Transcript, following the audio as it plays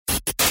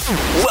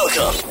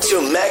Welcome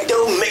to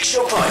Magno Mix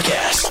Show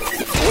Podcast,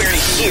 where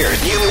you hear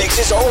new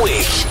mixes all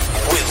week,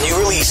 with new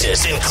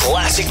releases and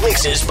classic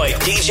mixes by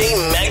DJ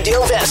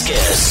Magdale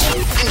Vasquez.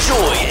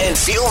 Enjoy and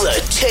feel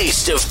the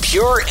taste of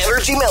pure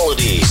energy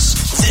melodies.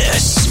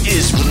 This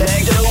is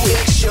Magno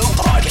Mix Show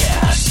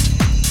Podcast.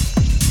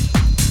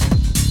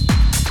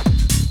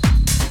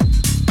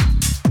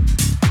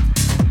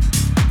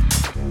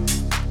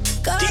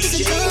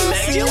 DJ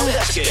Magdale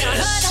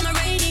Vasquez.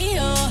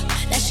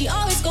 She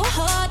always go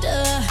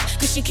harder,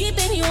 cause she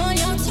keeping you on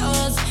your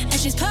toes. And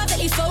she's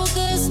perfectly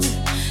focused,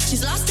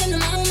 she's lost in the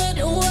moment.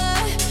 Yeah.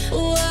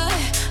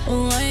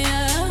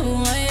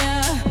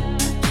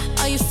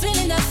 Are you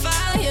feeling that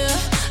fire?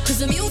 Cause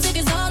the music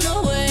is on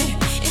the way.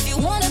 If you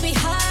wanna be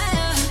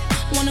higher,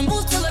 wanna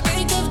move till the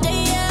break of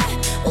day, yeah.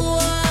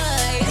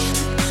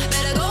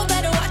 Better go,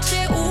 better watch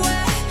it,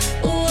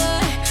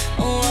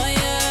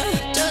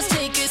 yeah. Just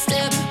take it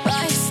step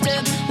by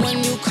step.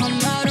 When you come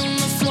out on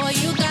the floor,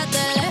 you got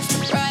that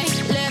left, right,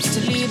 left to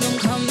leave them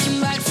coming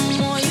back for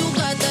more. You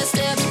got that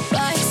step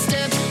by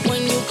step.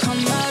 When you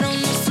come out on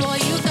the floor,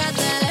 you got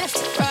that left,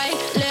 right,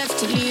 left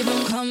to leave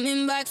them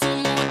coming back for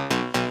more.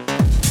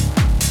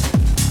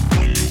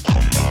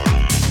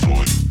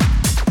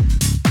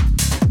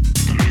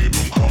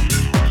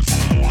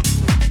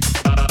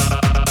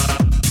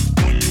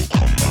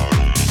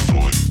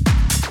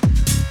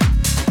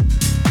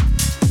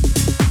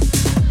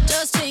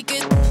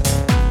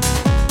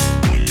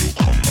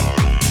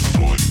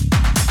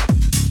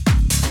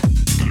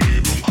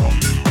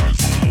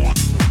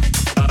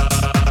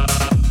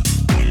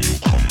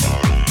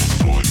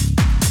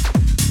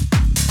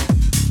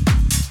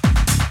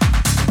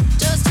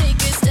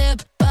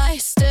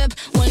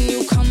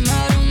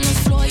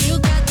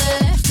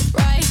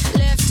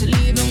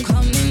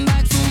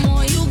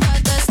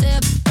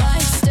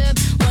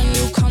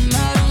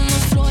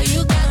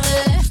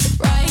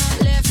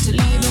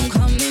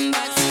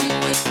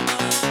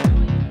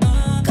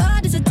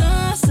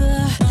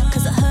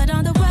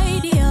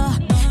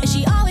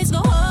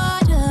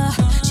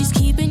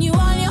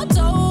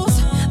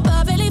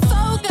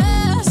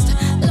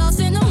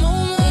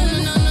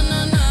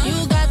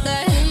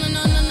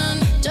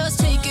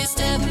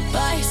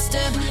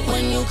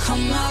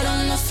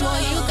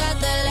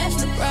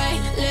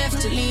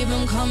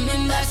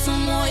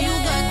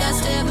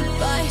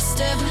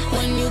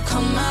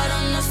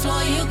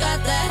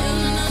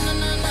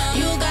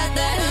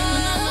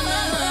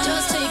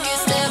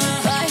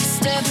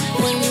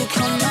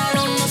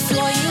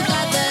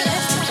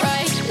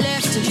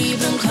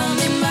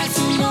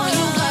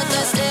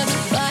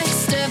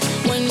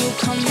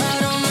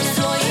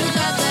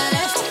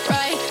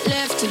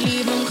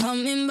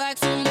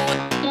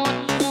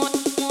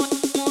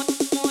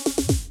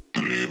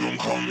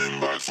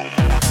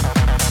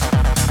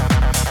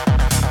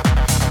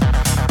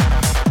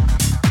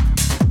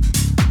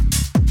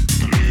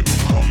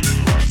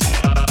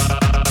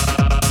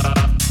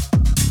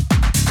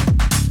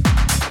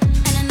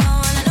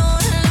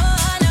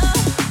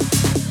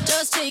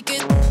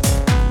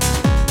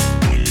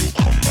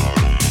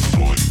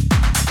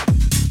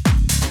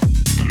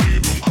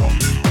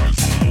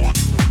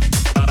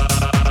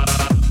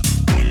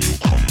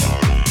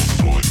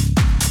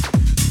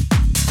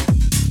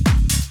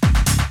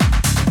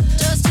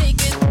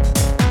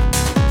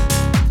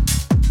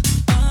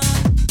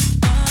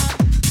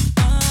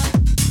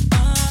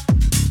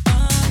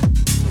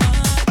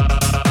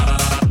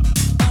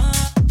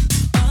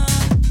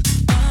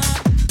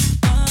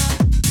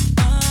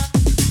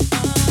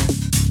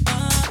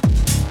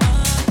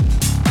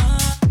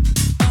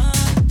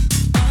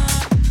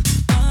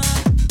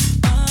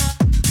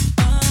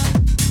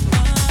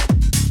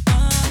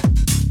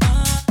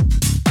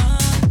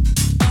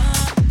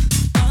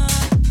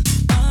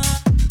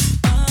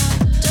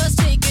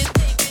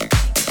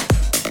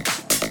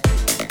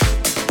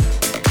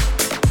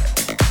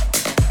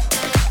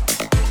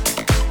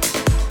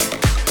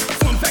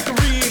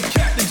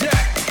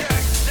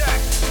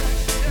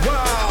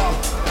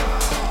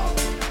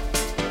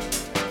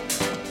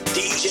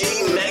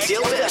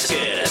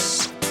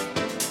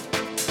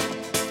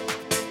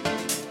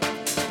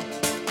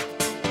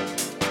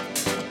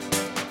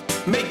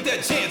 Make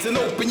that chance and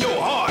open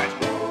your heart.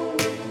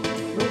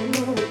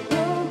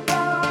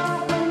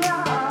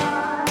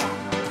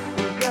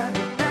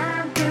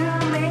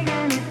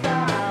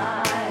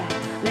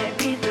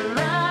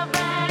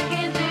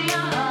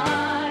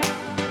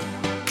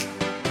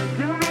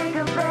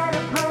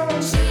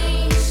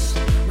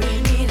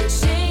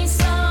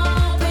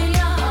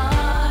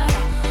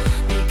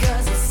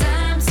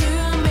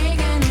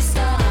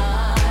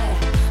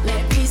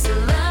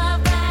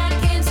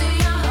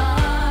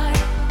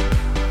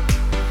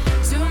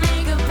 To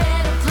make a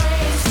better place.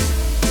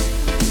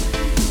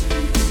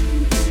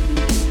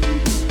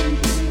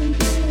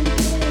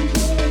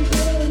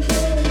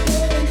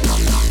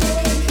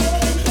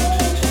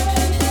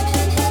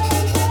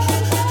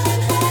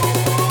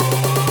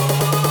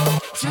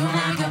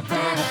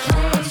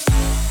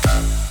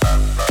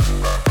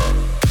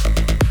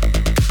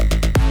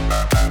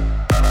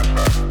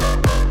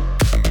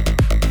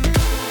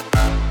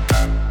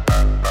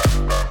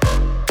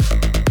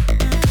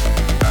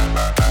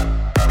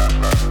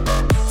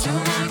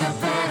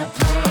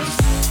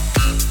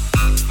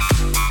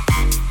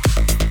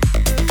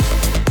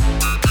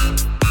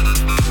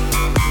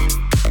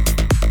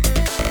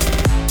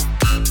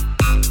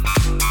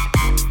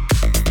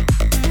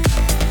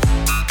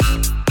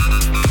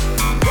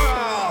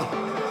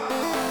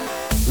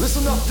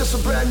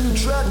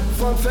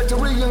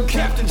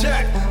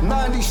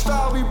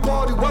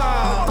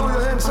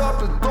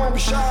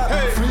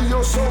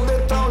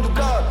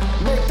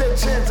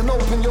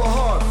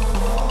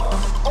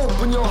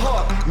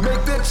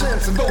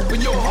 dance and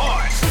open your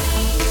heart.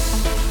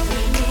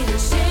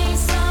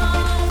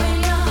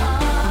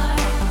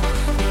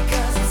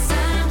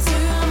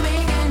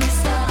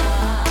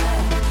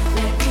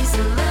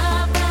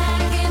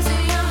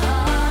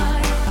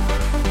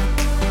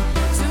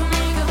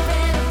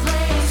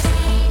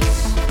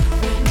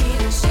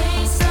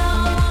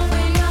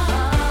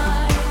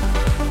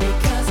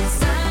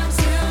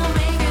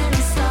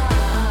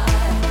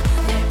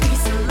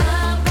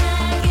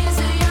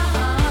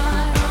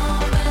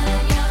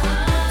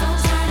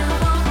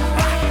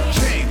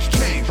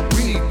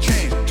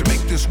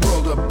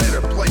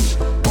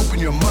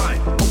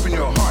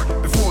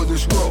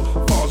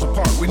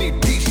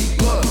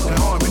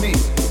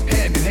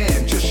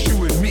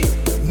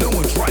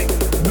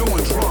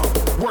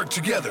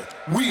 Together,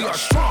 we are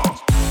strong.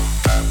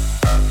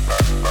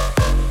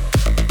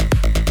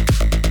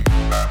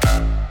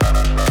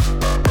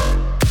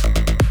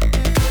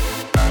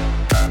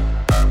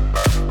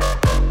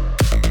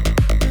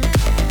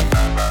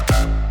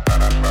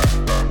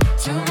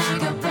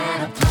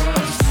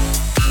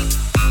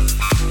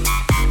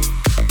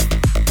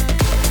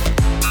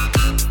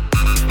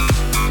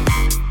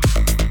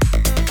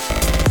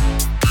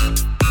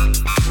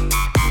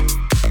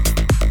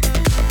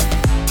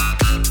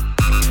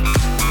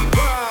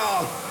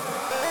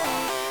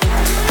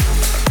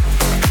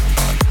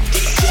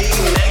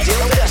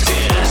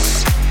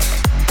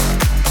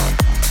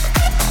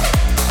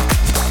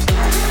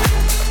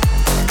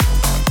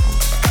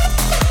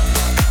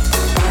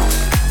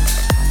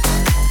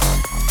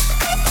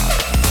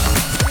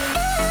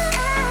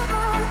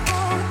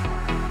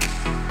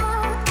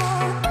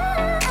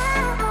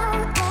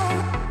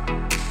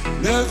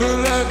 Never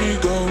let me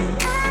go.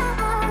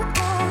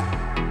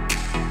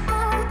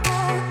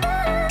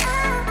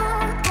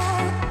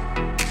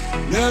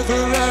 Never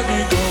let me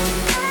go.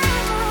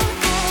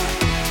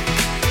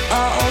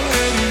 I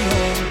already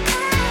know.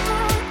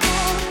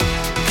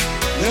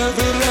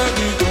 Never let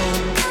me go.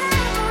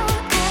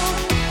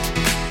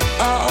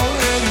 I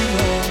already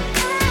know.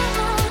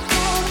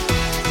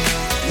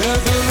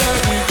 Never let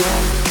me go.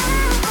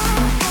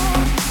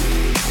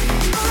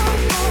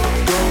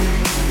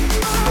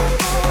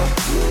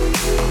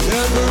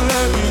 Never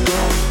let me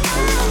go.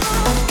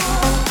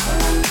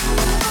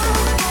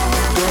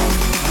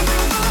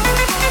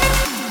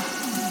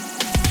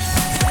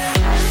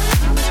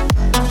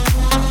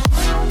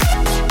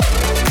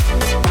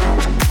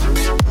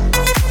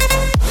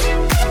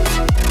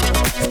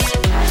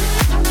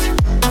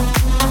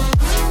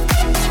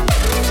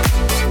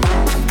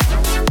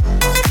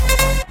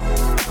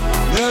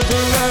 Never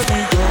let me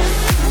go.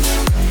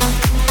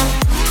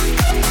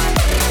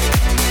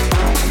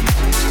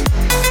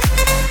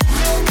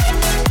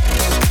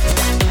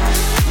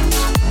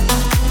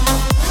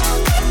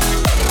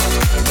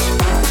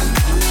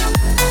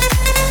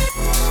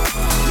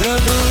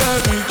 Never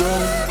let me go.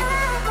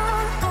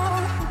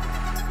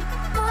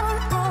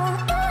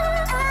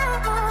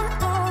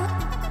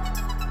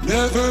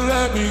 Never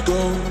let me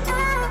go.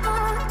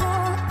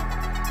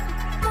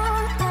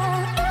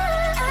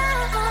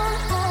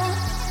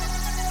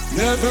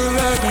 Never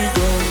let me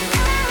go.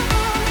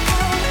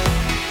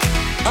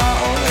 I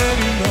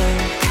already know.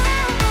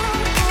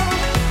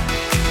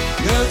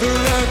 Never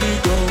let me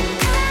go.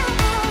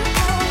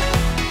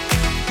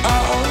 I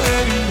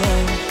already know.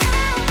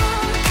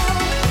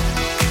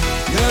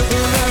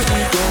 Never let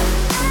me go.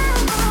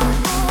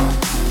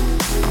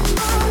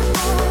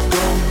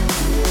 Go.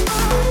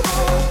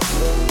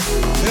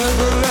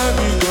 Never let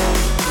me go.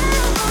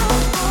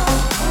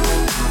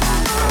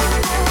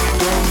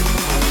 Go.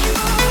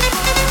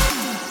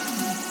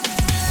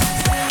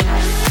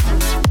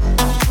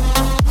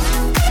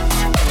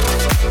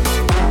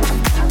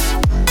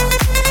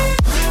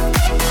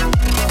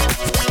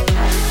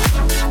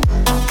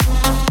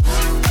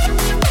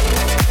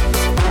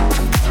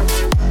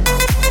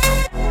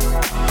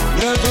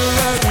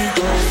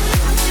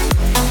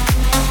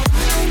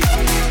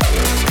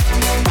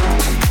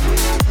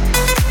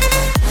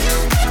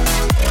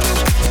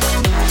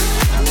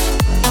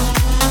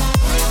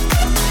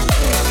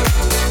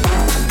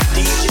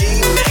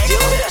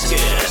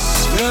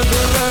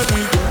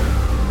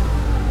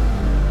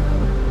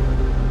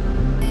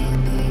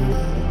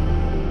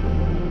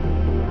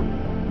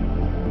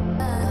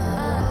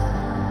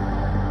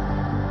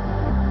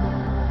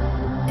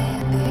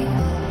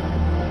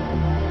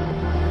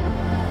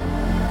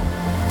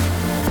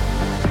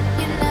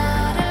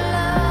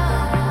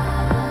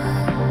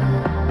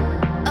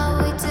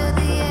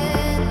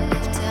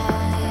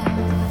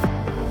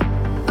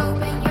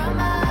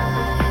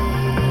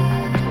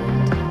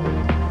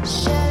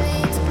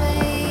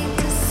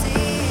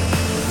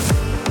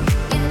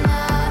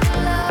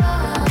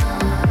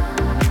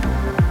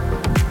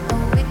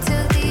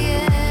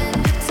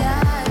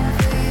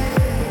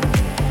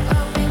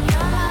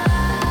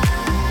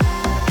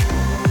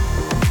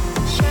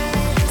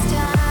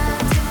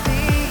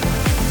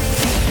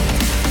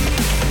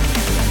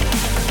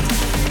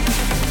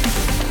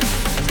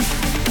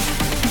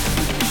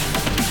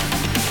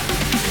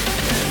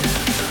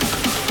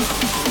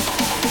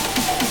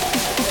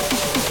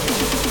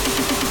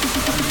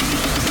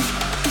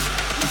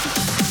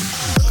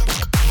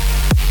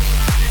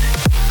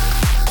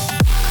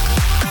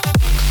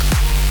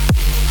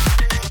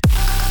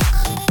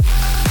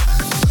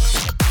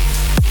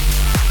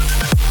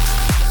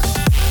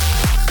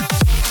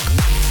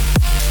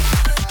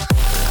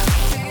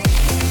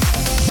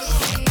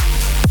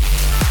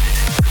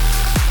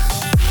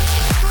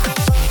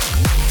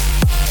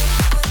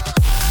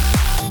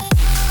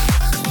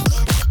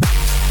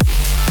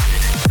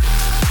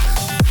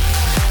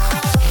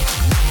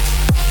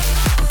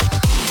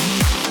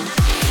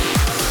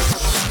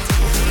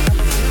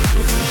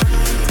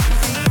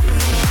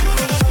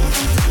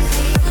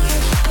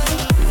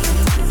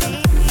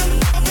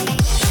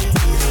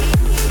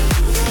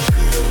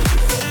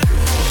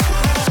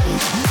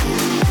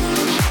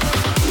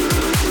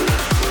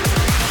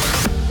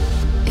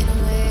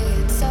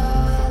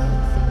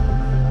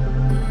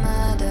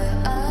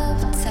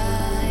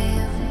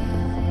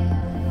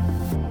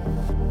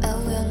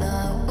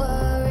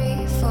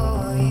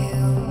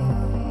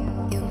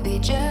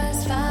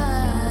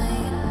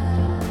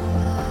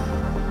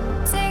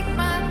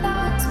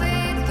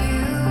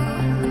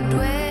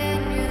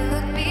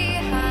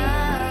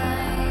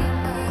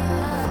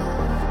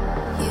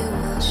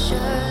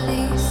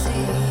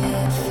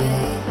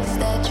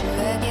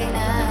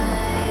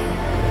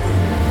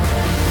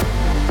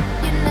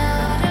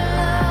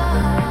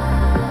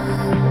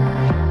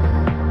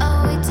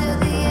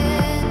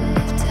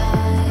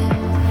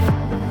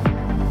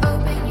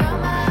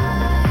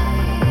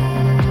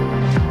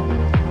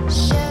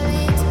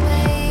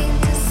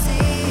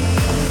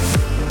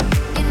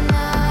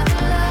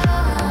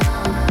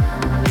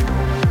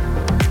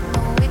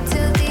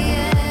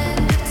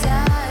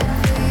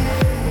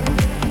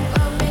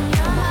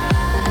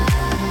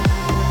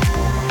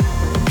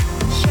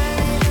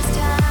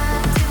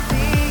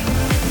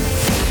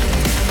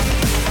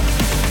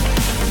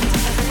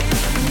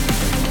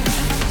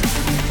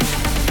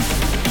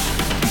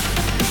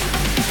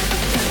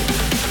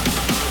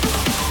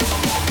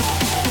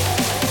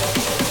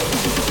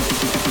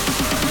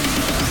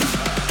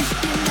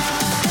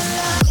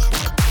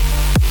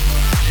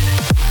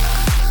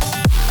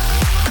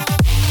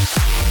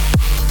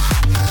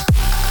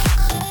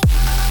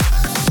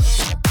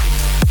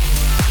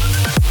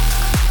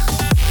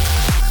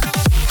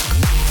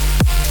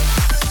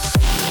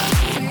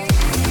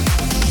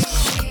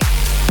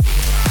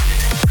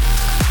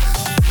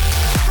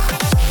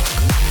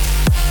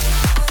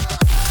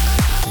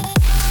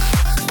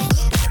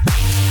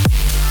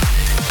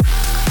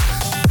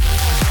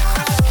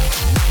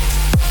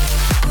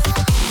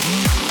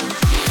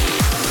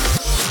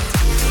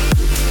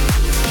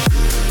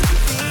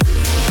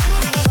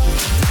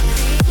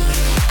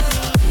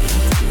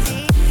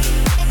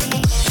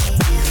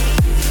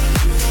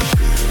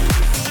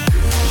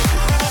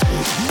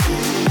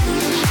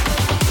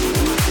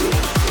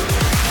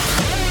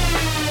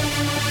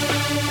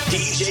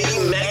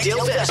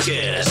 Magdale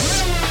Vasquez.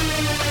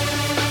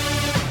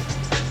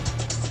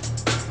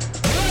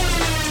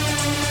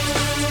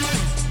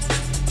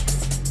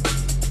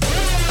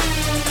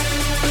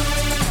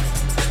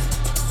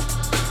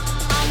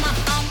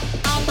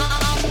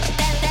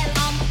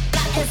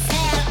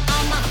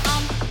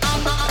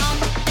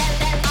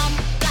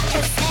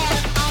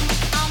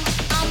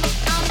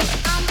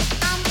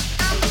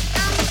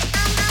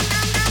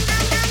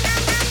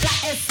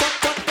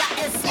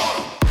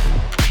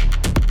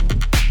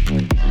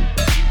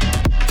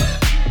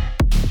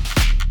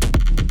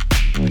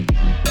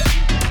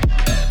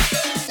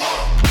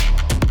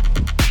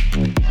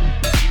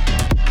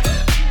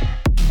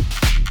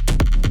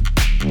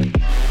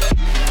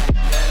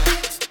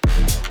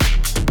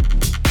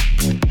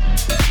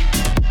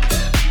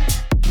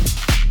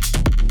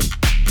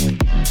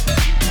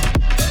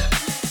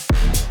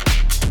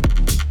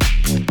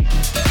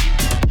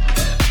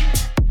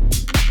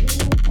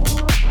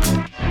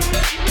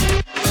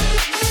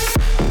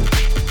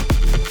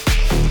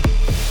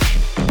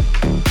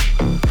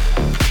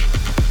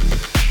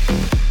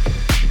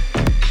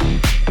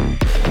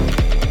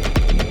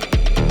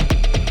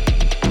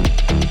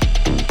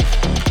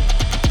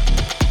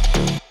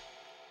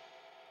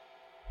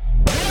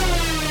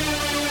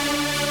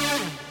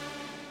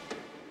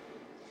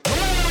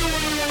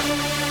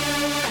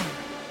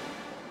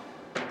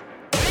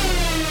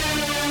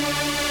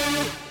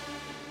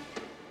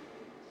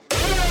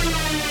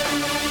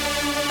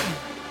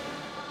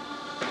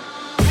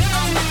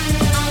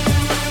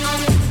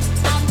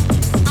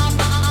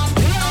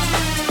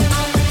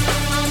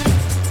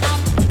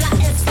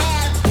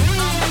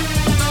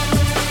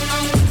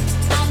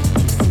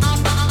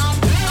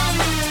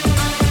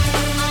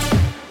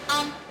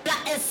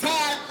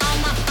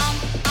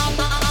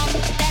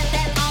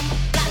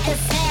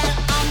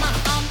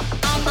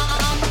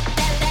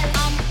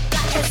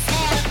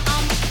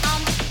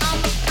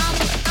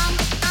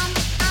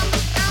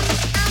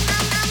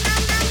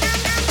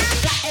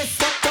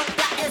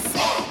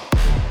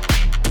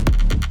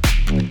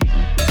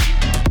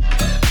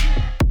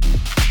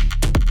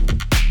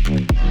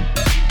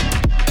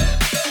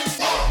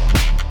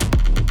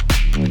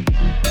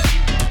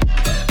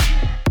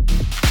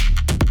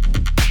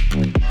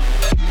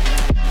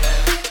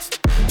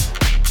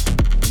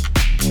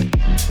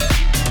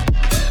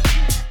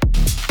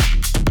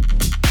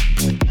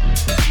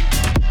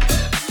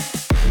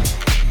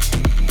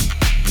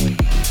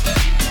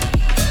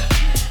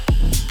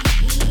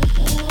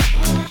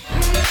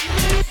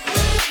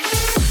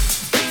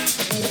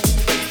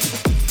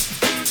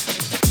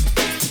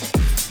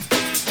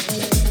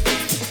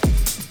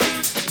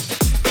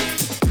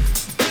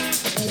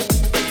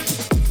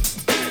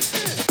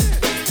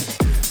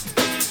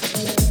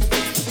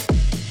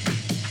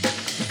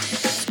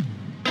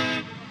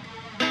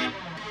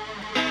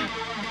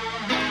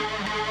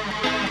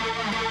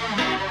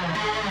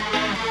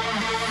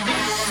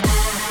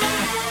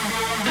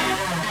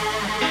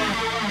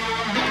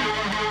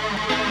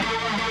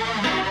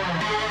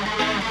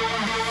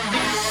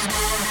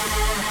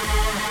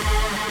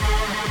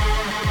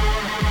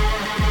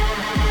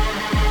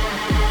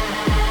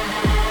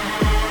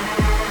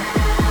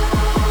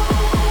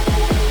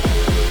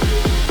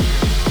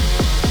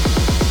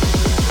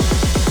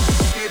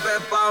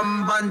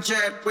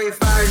 Check we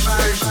fire.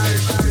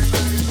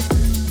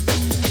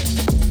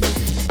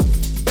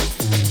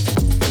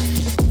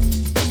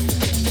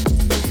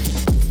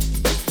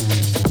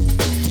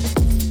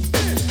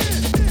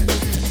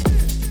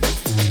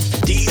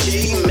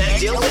 DJ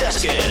Magdale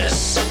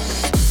Vasquez.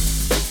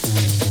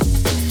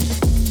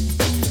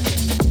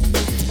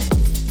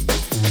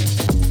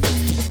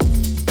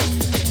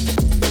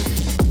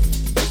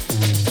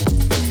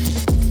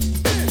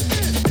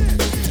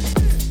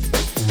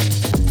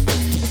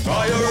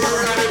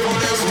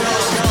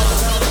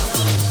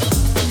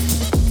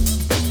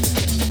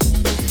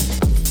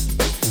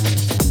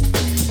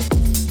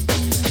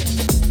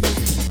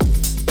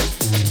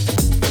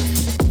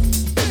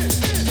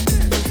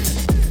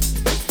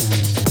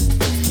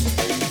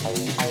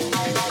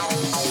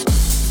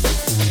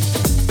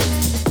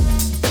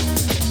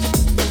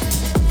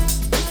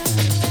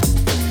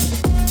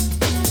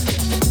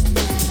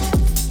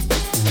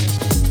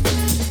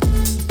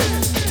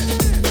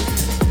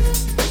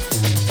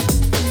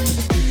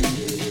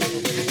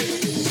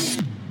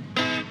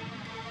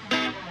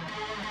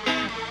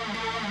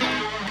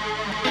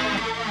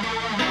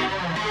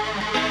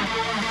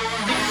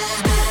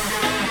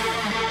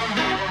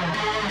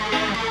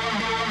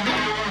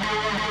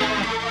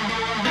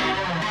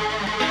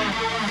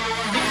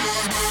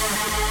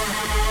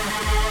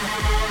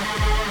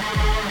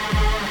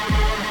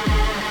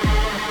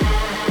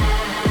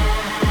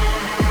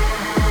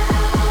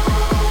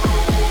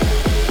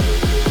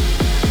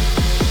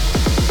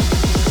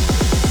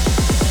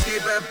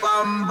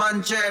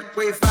 Check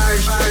we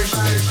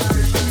fire.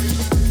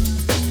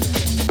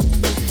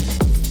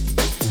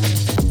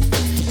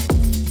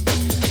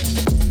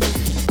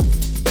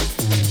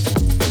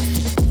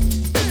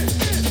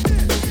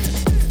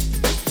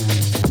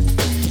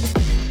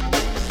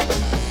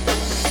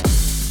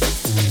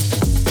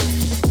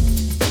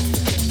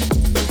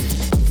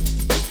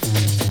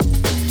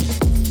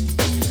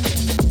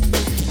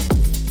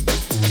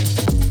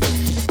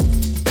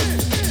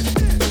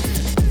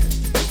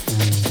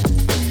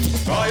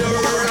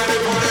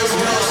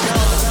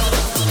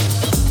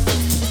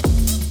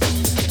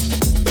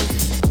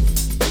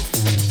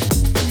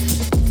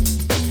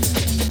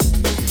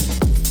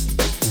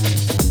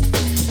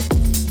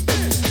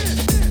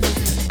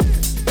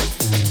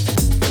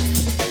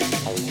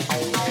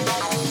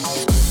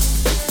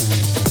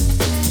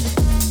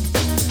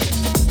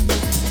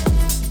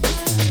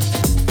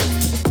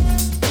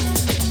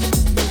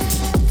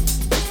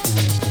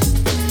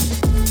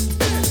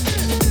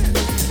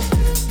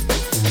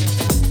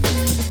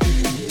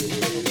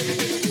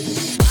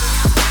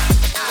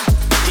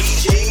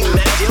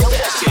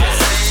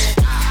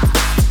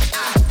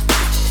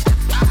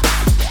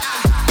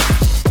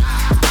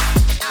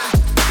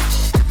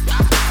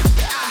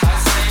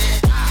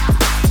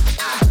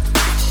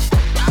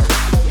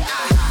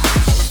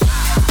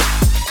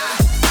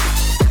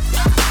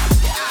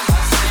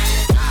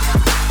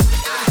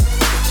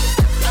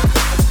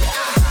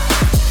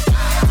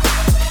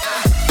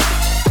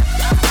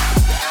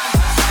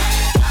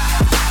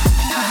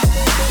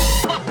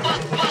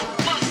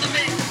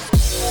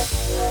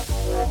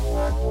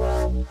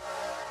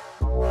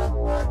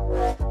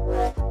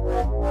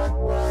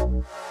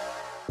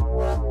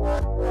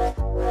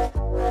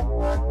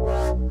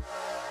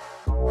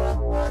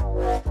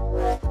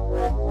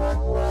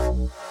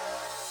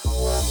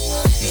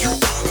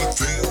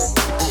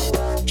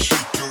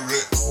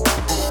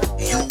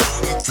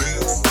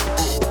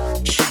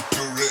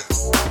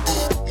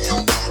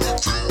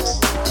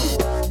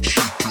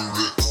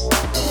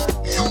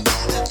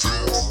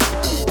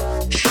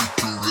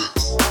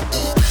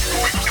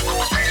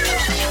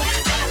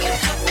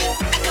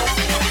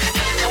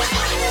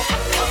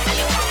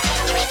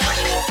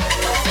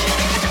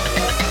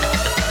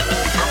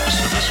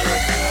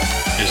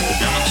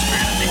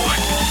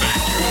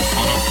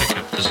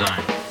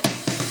 design.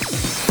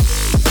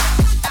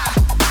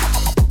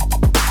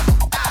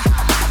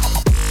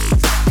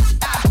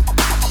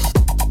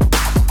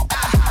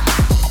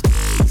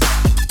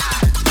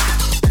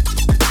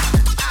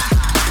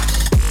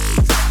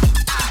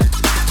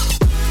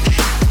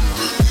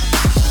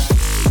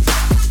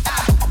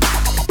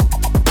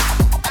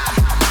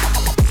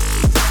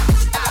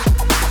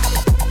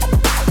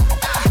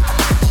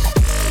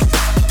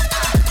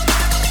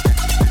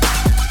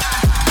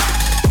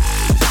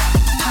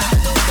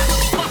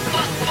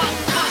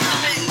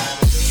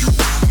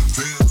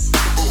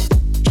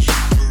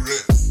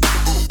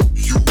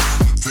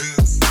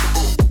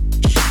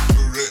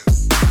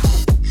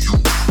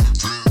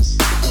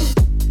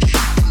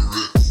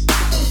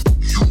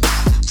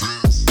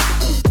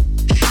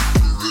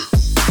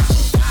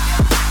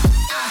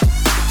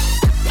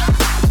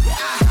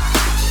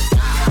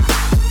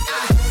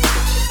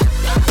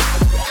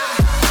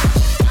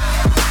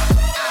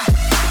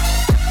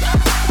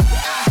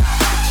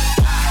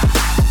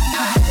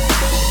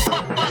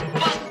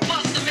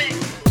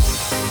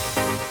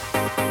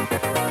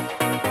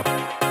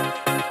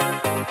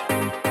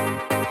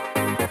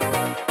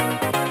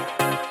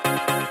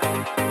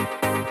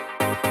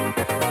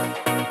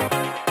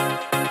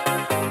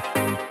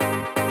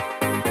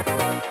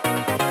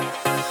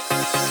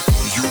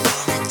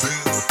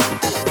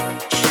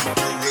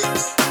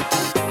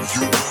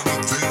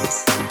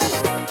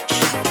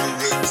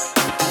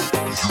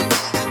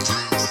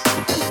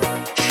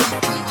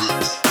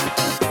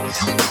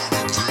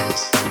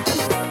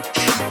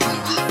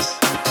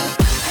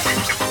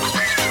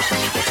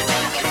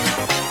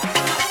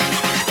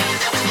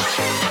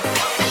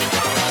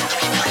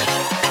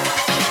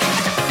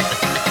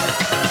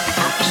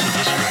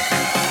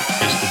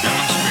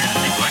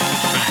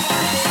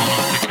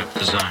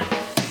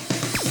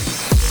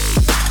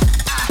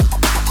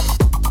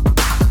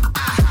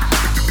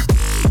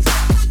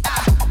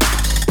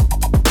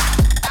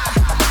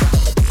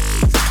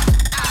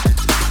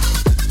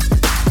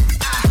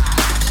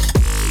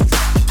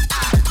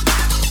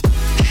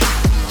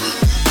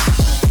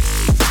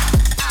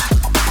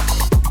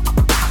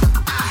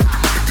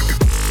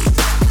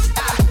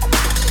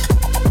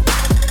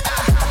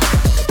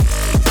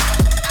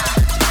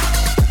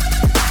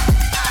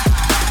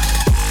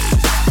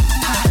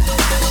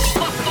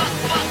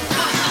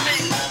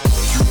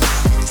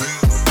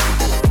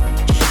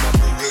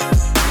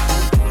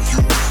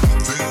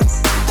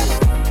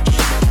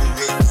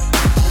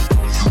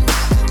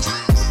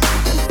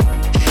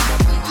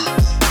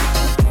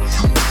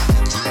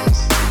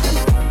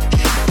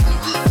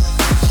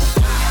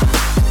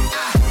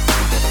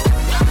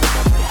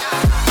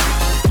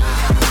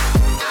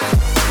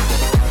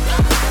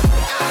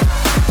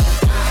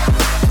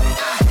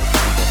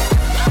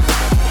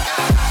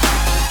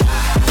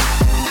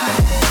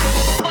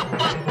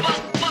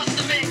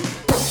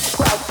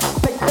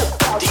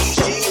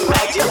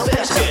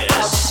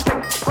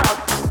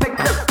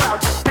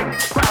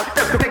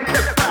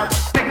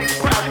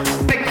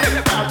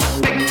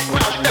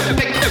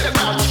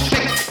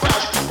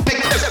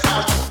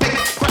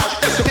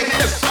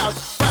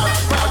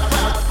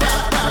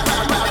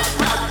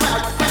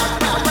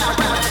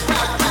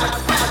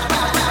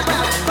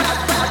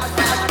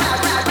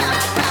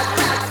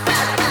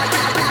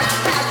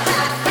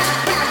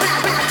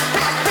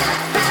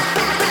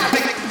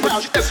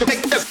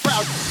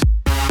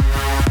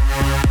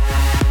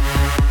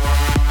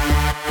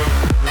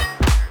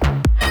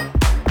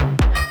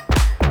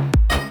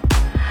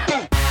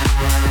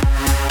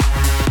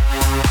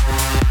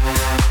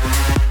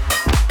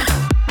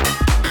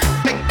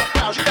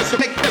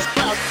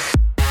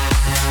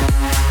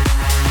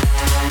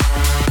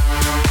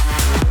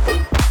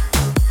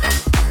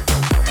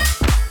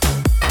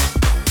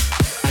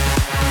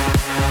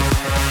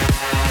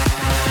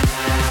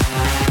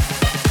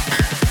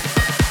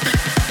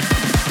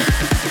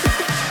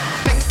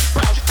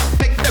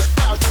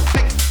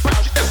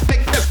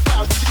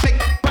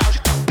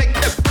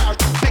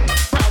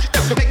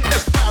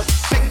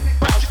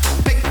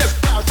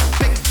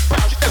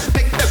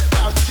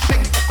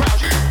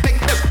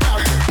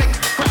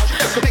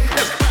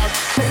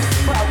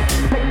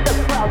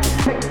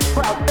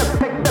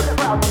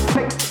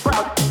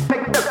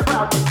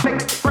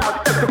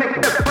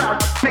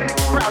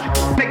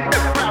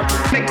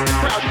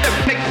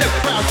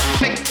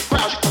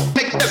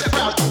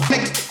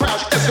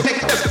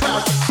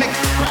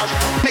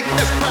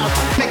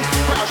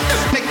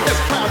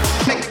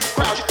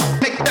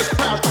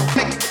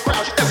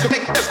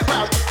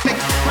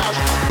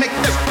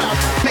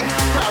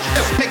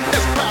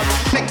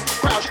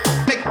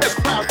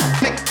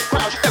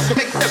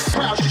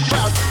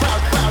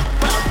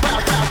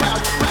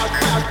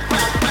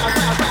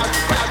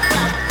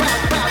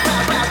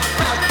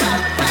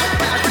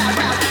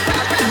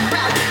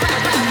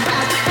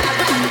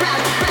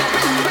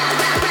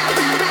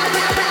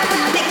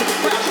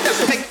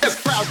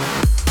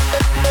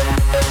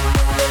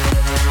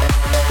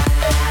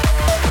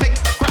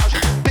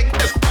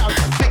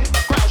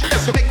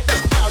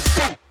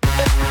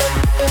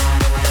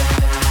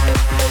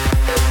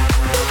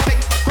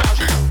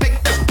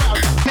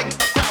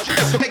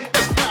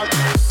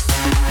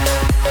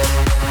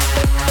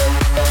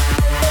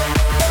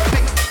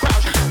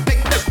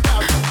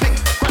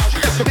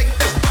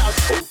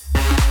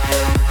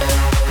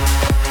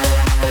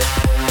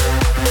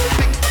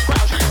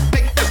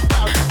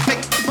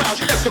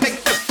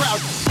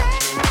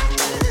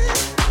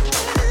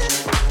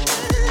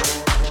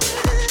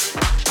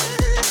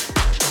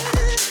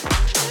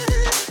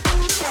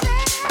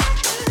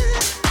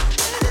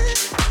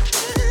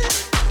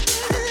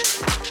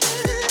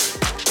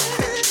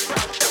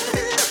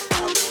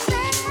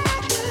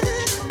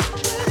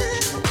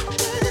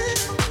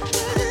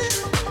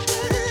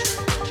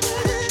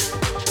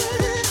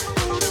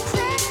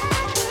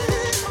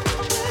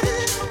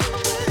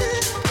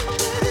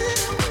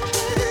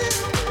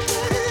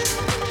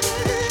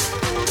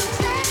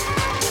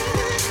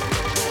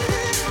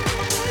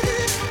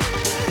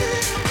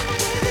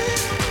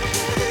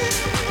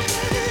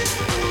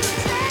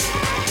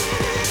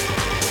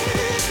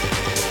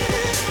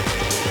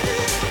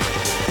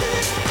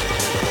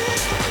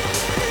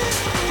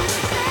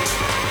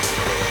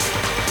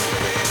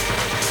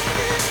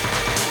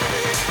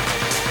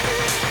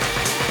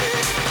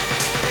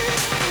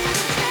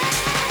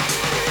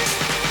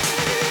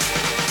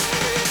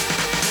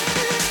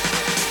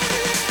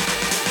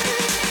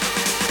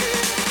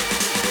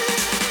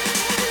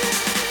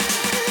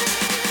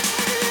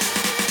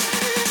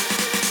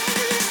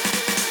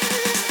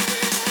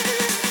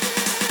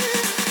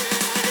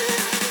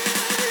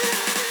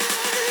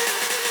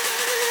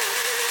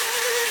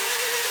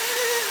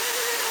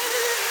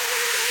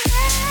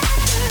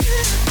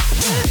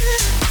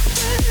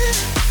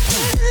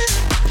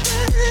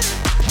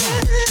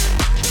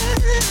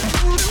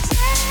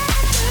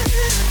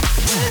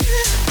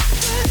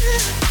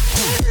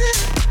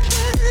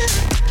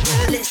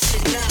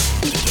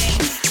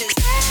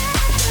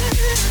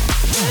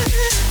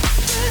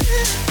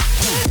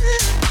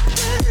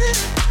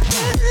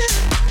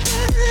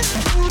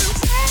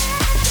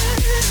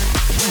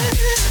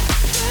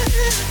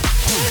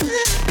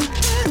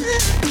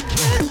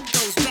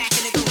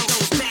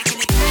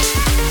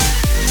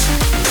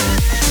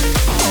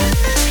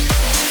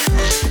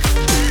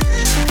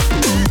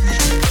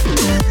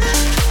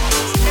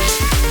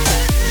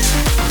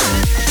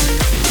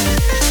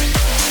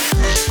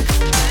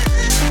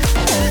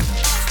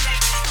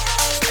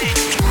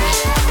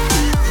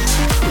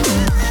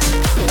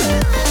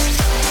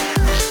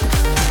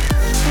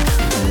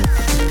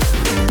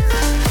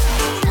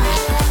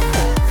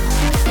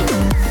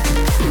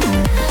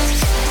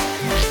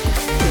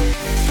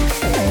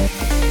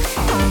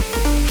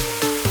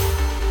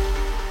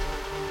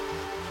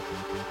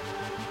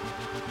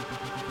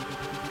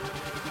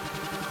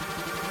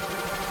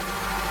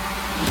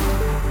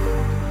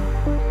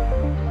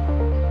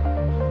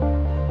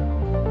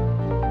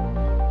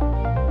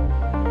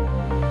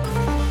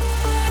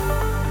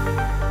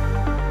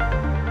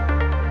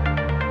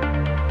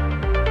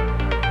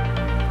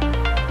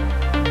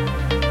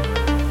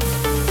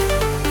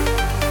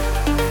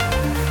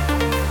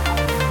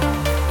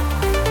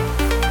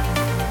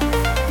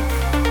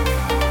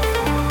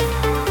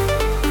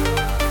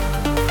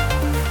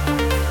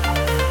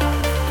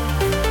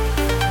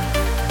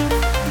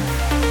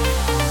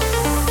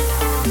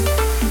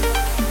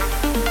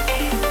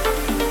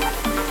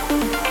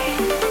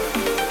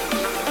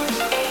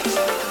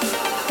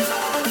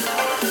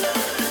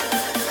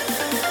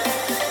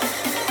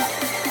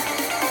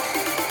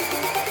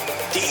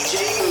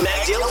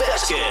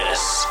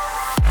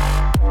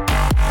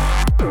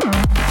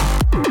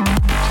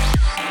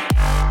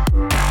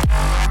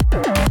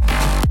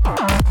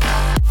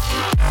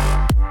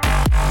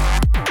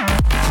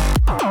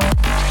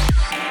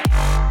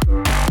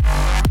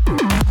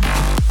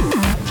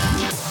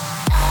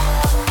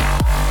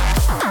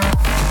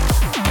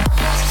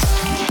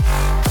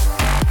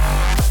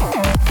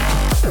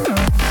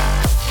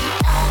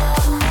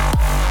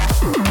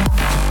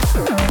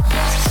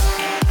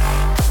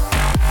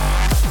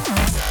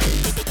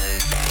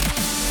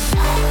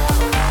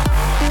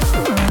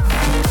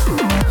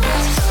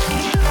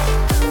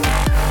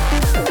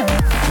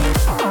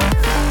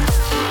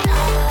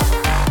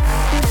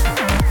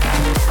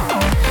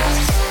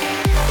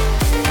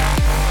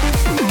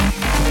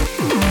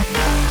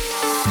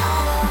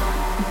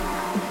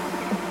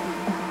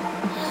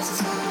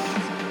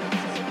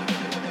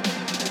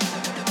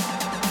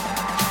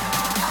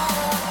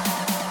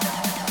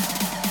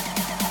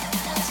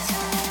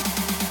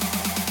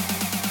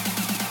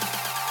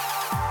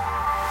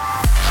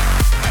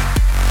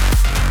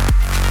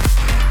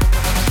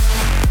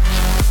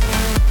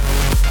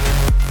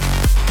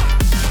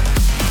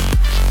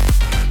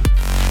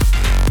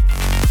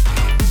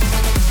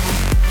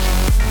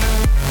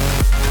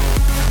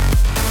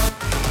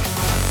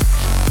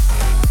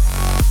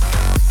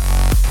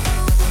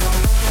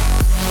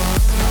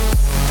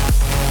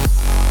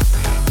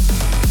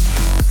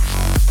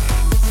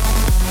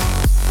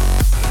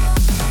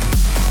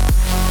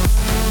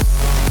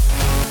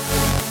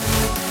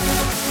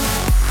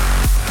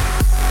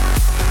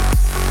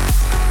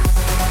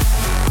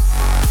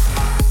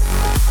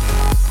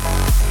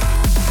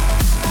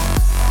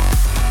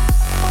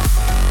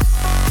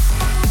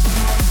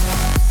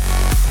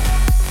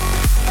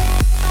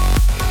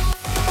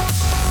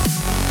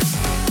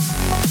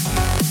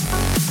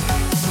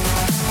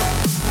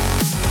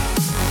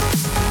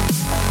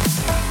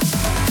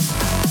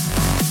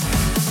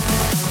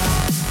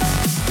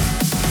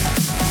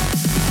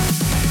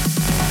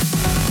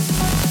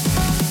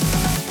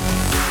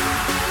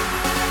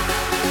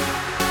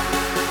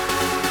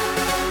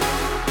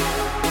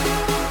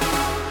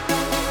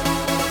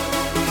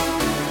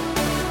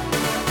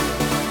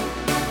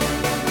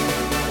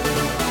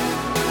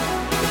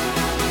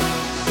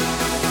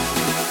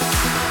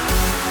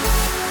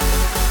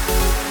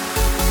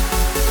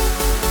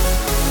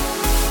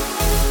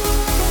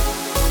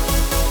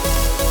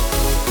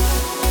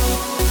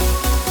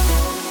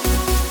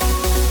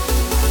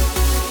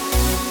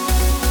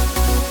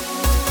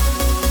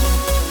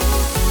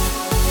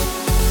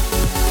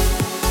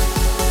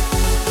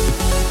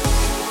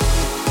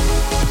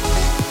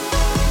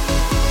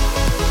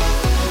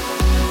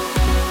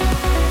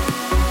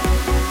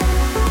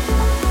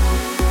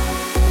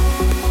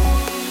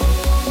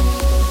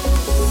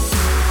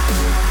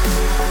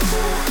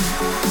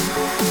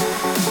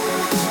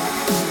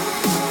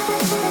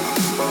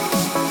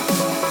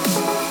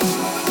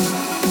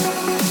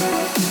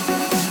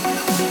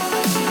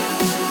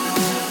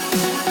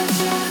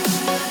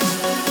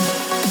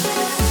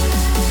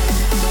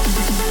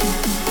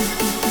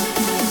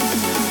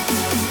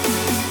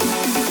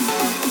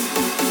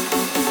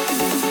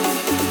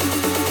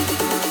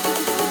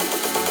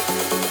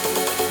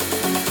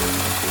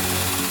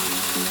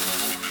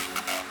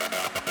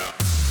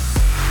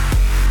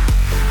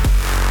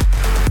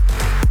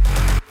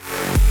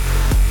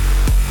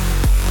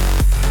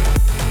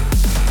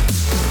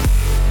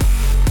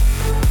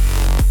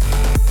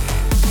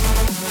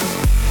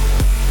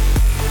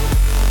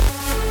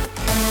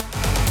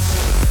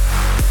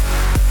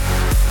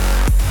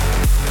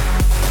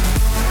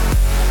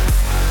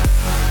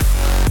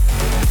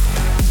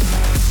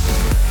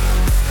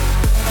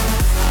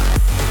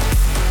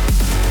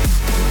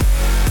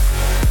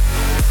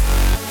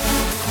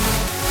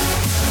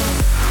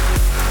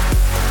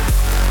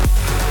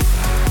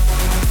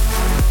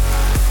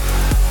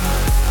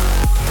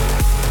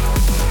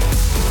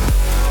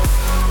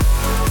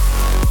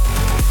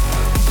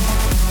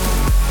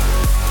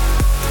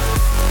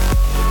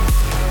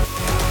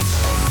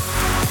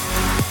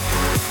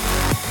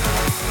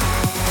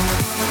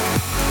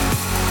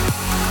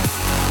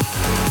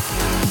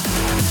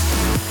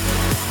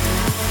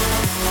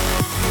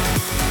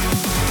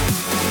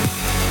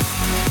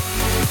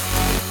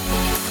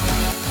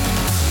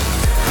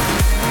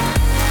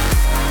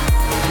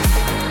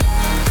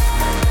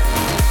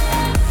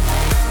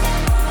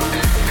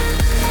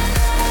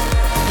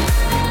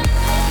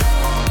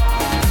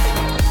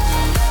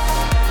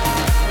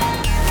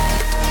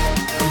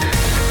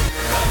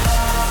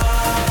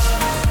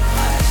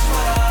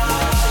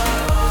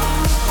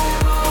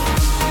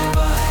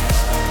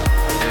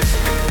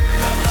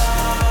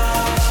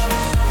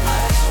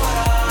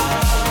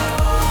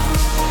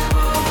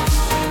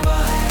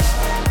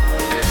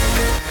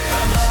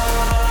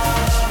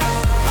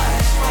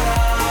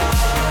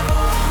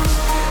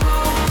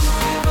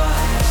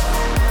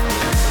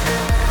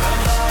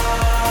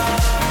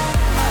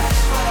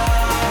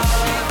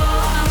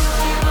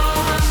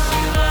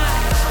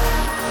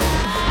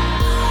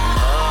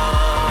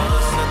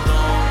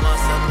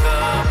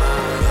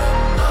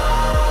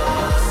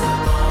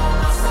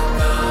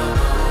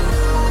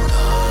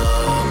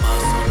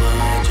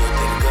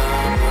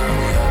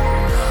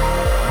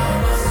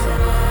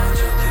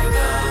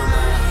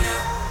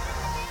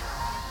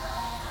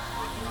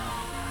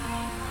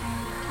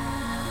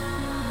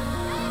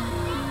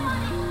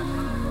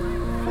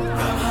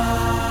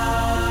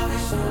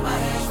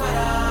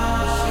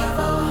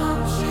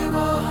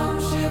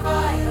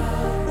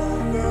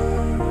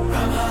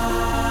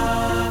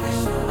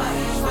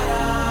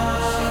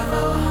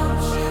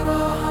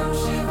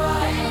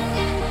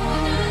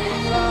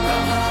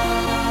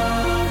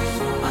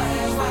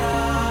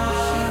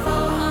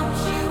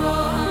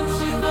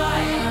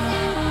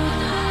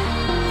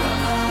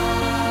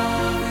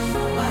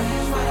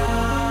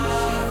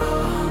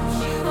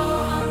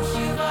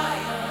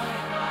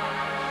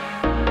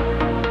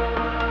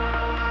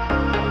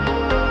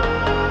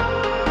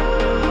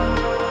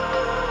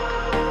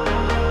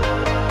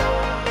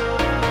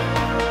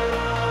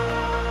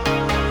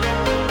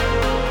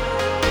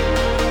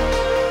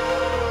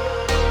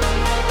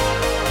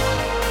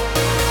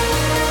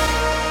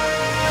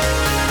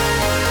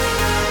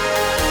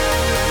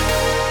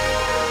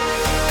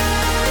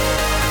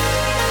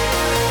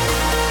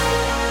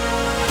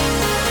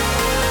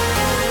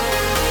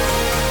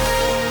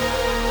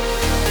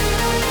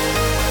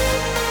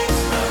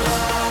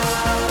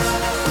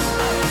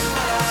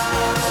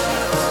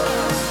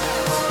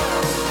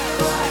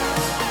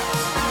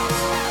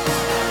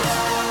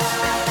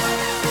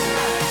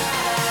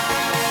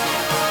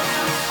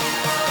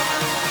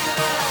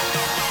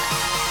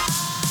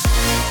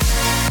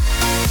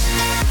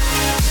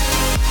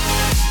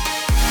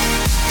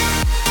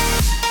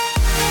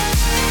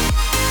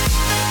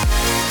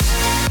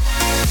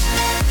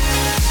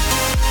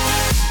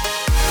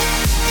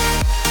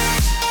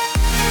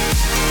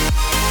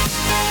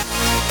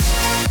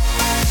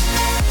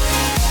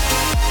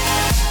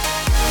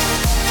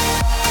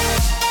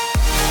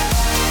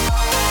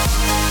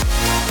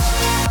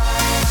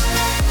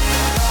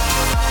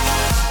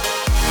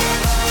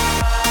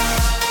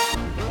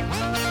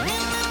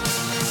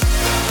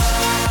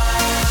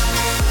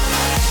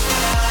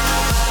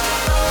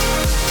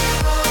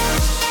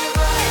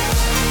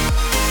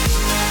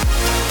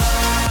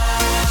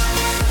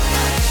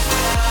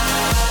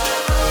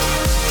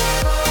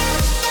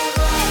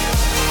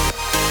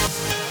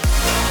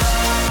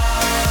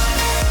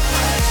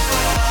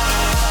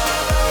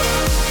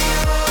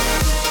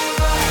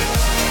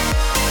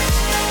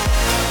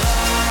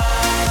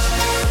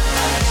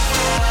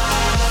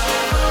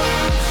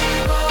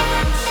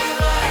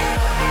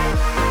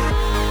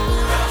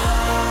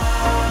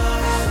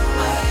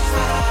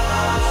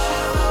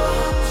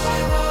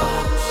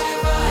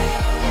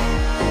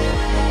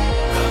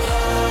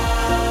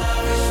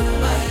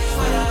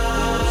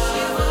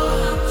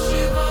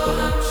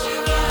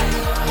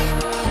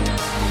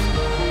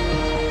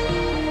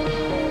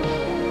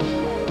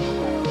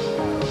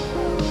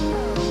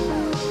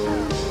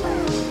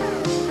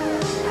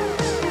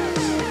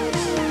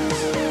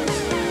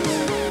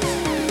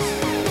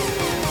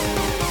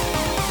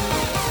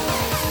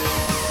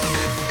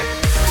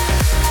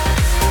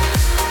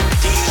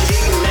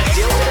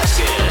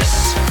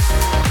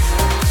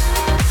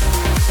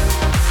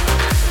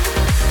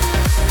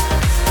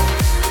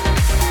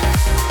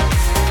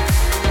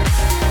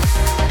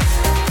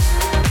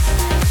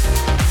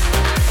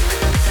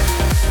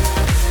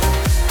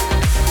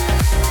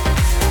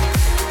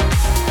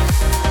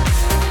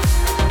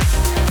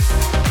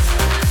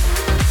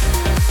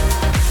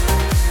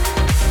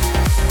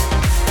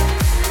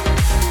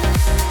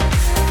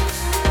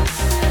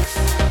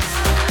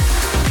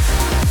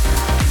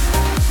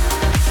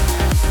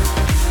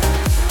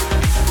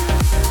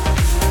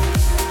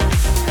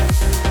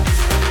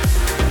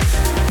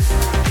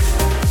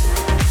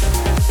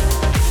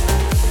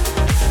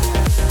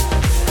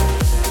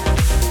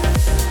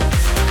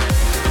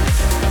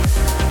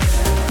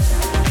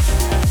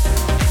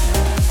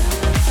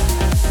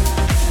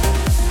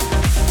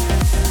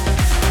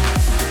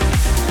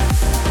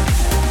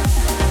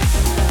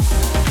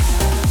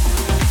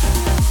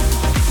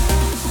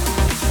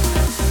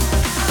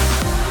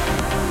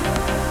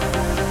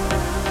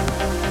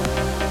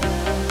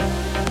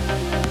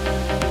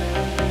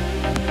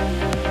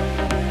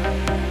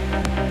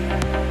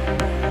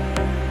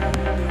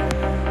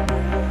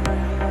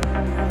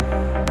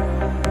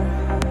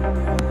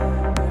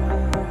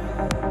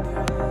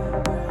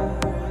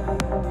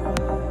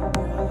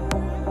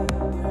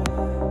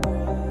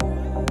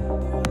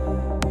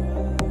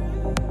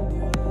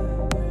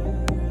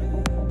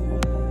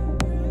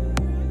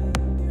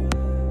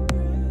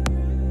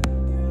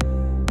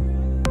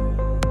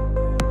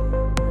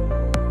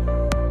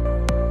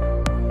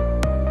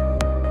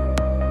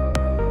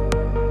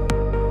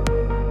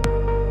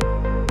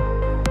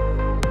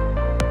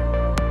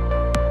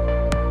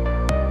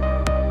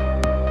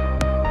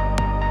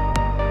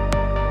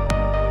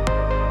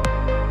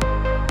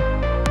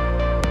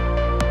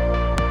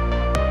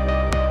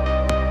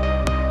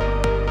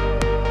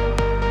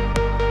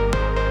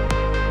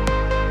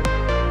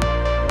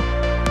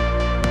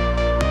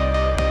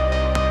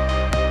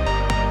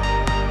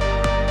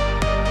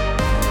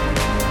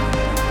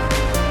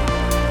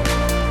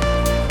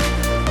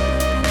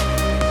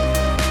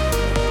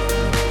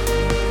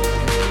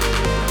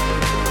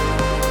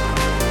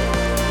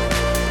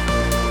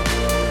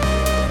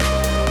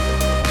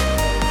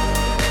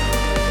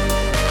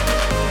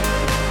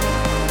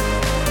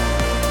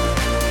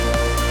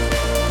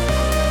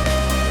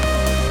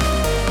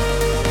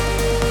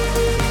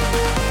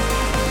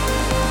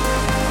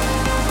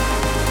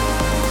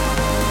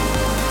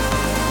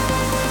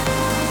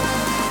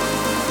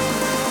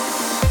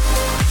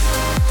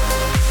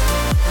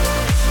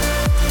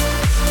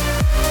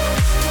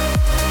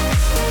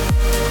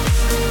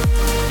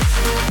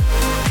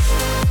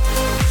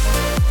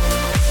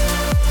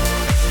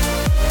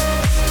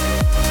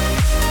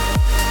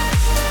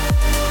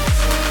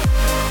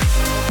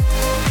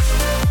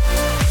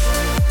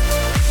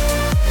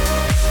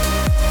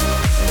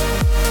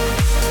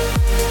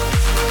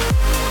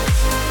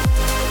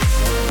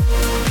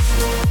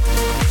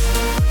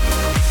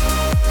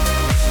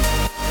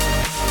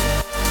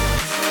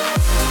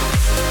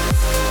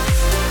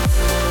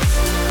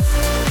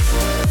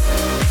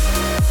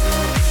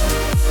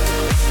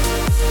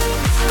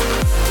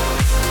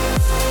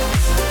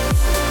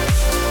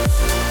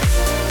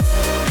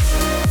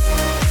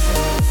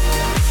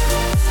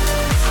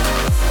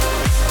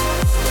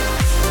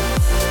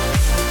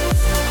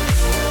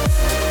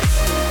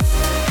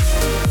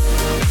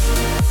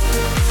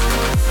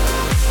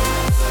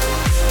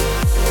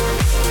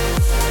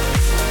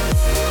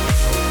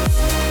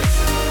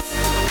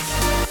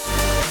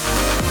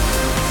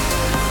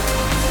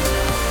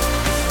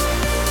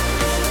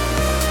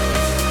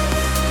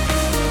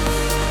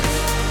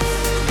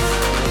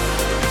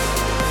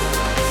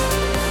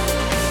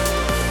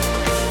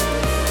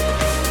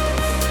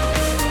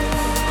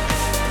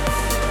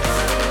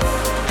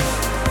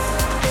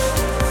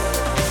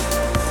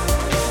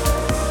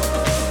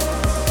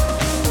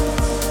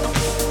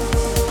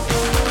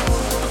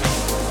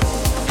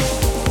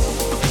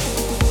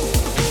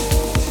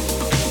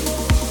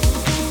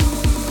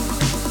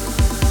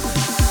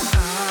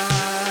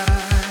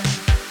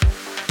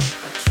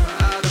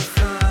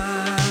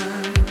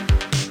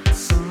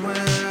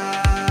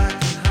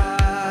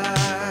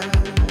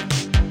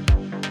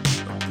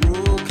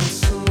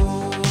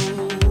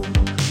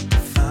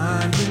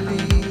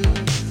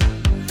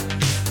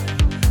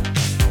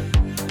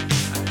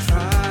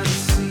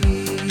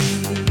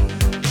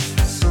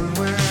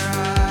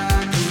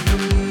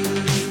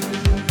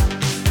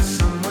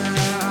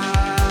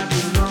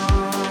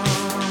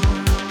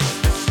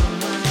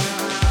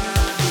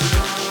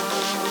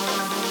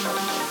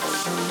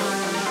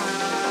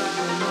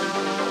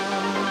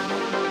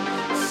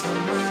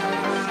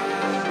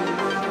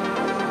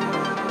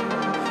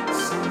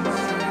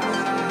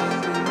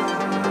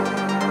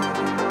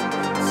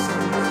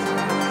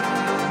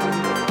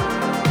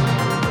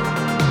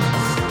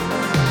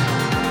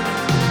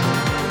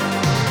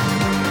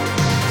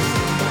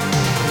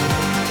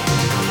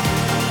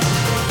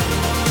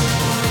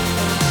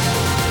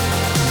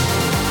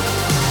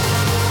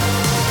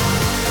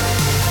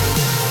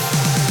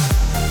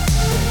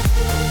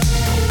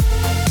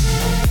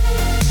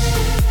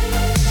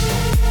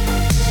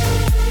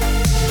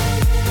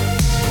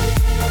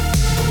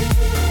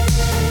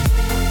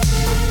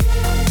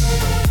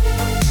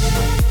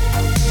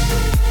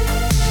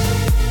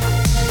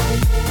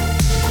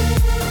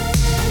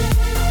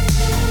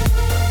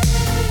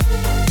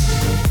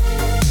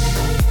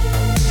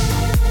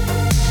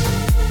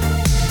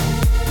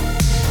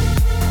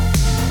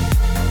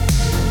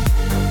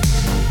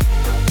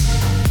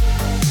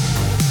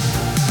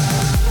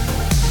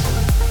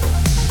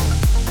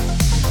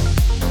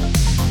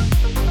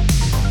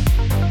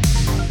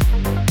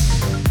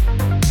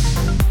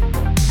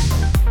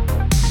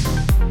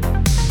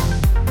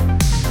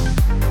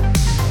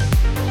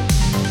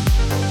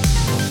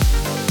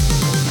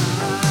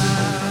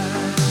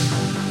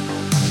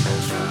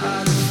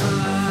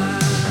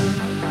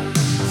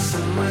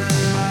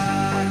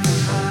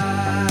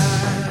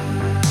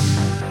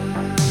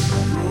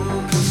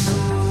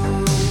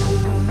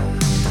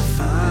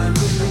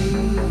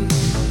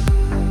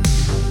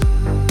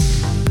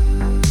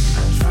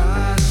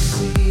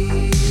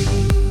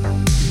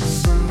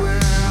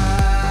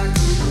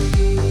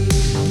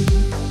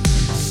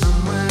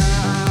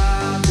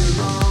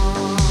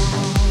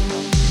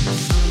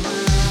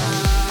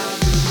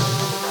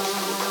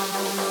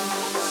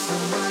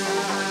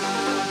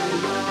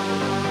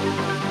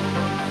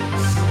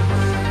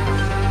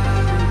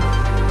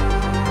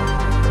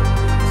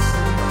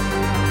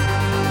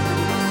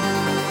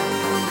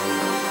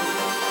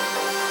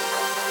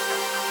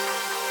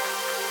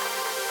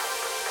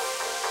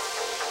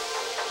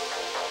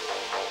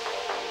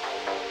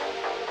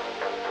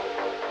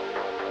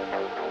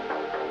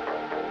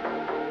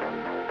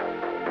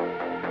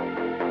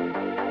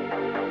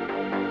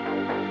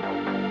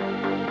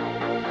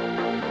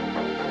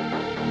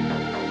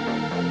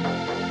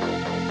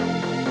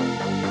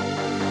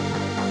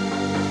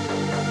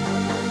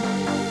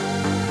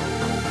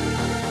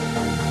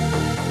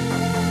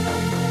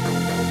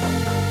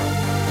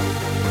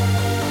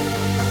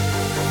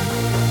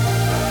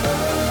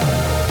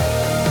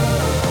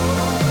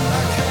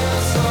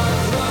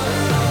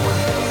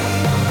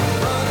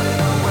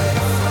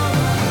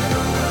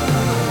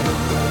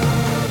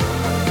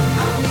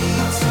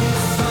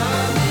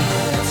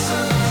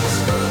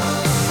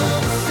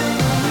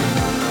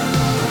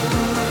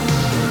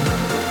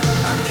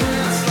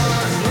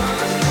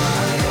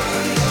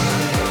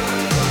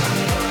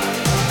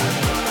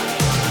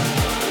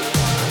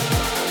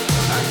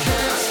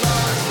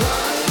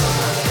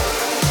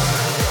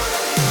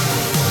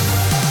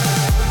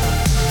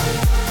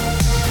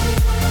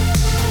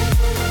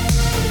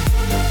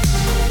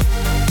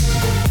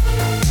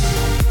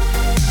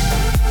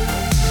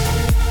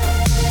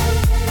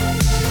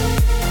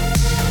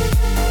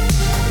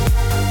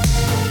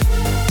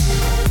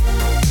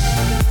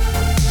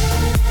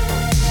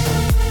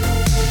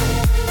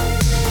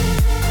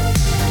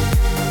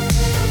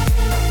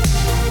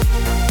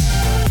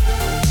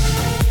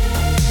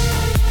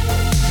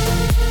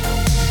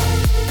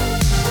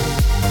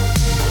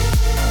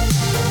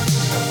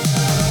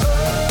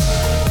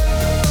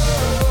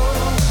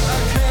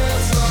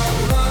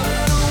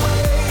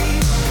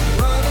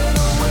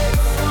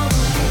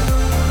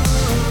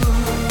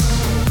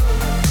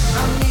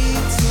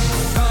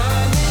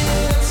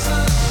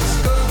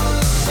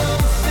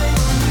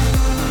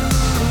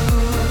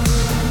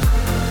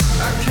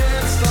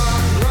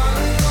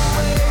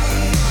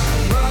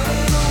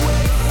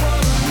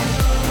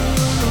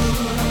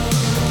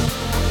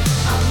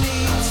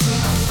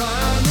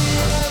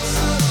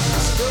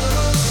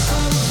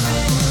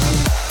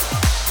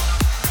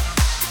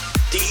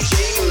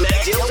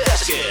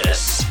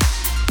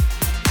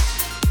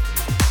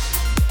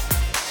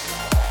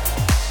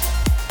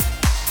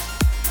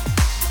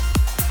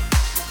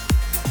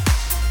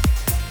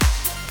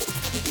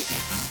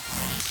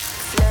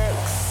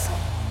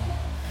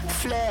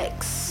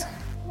 flex,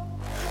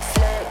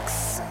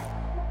 flex,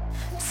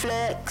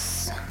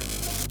 flex,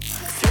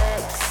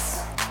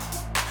 flex,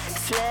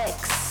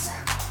 flex,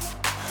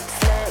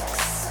 flex.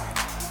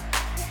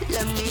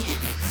 Let me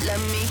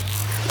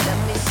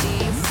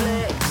see you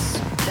flex.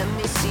 Let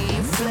me see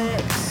you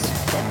flex.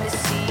 Let me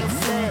see you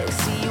flex.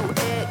 See you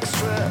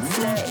extra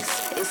flex.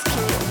 It's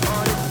kid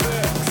on the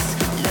decks.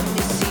 Let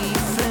me see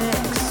you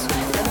flex.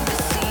 Let me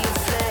see you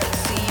flex.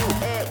 See you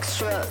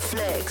extra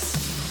flex.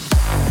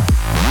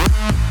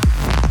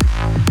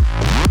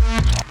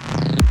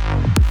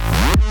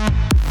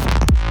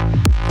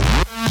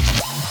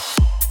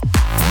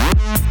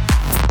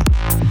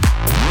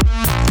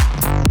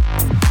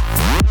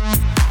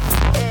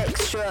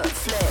 Extra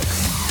flex.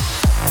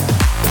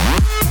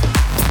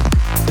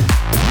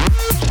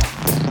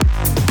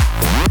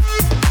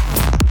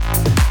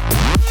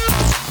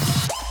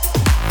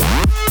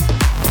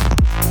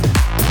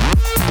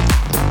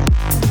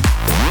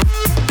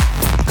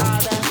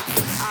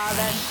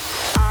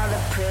 All the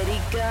pretty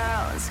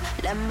girls,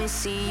 let me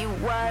see you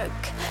work.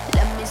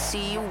 Let me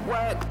see you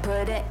work,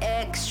 put in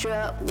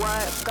extra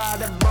work. All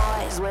the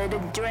boys with a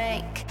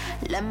drink,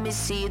 let me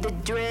see the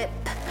drip.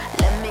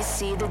 Let me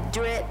see the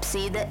drip,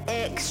 see the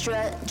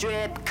extra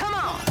drip. Come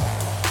on!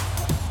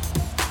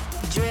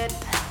 Drip,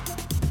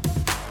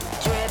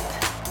 drip,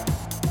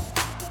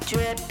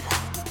 drip.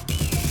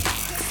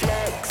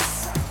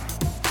 Flex,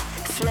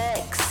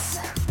 flex,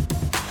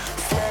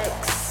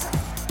 flex.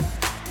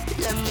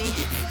 Let me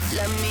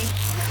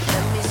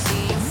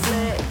see you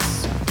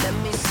flex. Let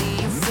me see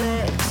you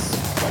flex.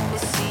 Let me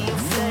see you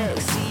flex.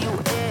 See you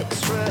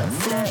extra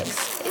flex.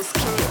 It's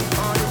kid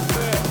on the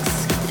decks.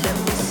 Let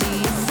me see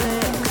you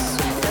flex.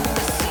 Let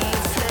me see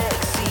you flex.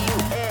 See you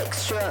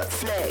extra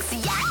flex.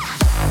 Yeah.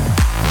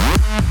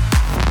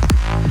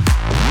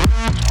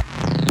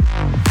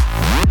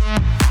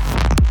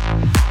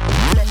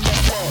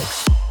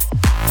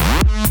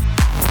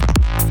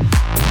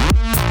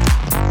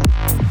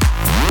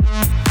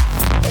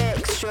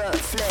 Extra flex. Extra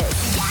flex.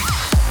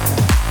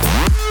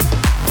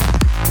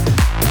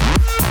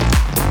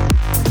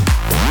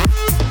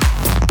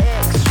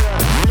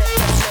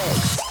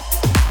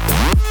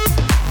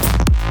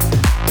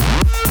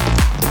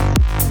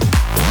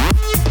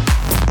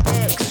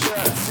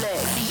 Extra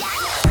flex.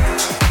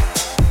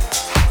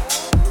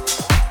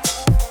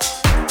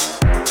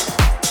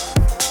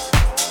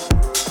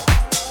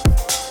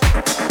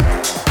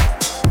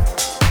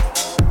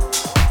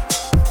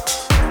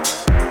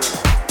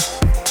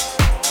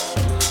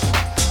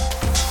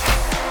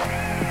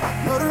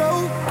 Know the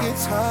road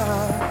gets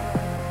hard,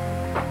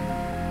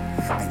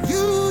 and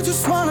you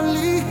just wanna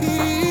leave.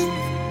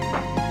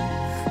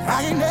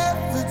 I ain't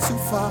never too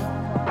far.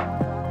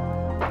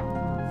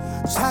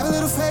 Just have a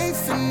little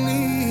faith in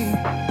me.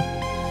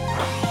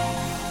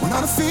 When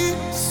all the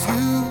fears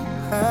you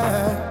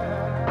have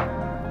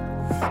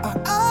are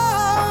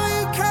all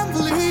you can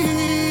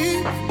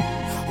believe,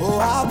 oh,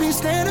 I'll be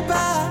standing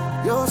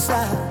by your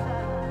side.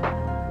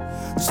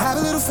 Just have a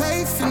little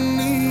faith in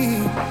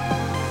me.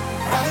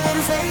 Have a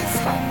little faith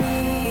in me.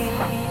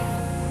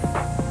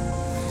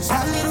 Just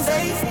have a little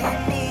faith in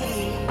me.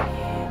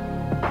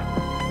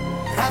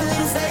 Have a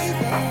little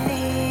faith in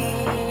me.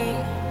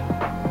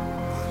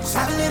 Just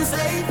have a little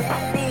faith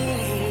in me.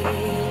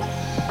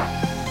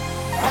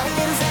 Have a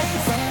little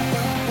faith in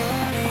me. Have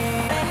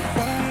a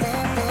little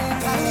faith in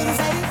me. Have a little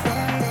faith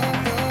in me.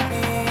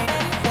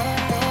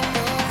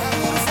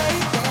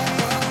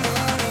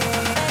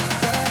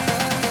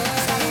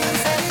 Just have a little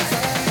faith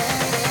in me.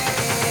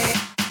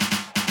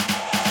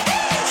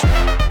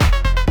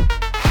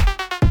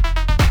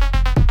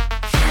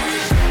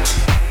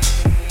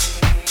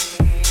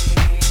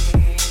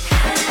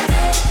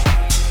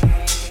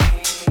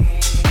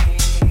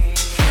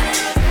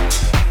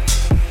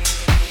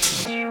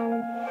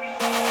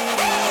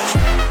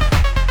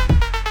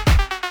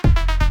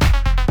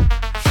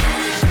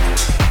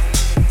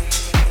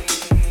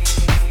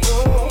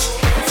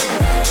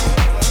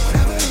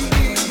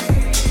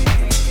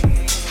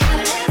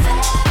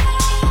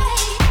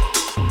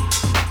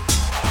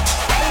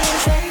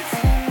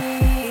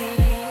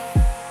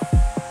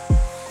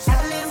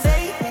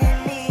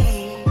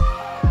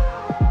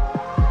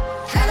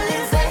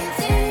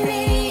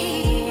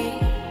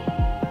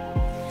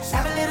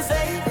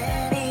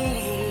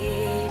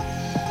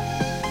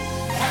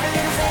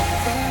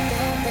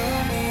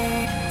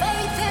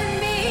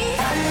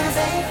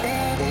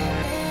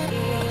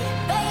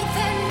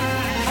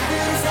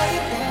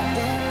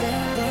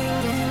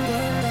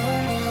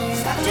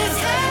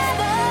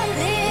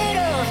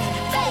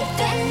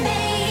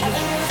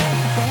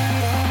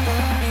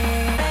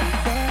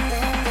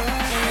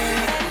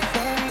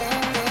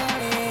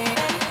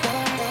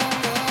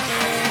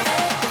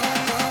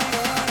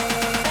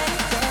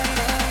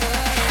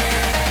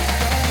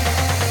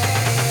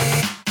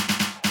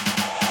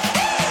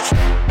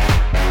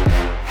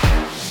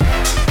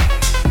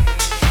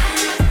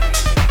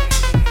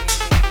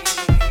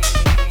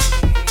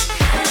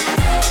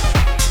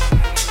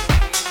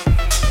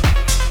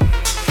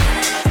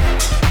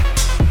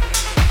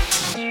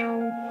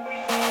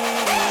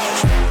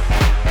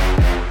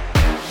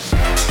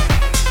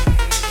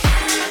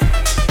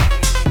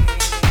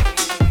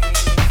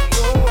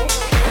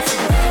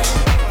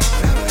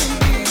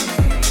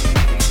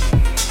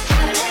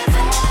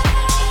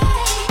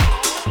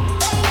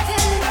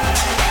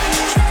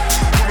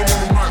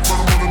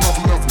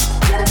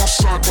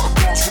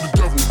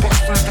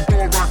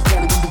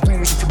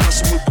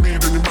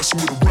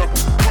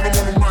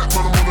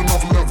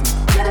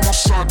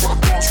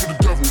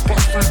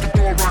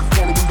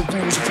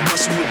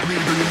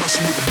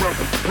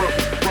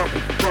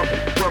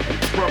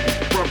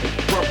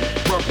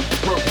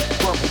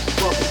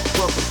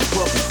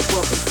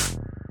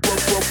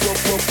 If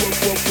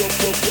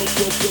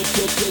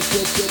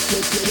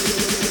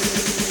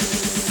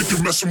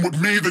you're messing with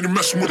me, then you're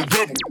messing with a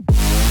rebel.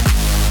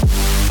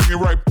 You're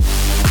right,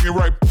 you're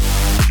right.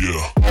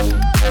 Yeah.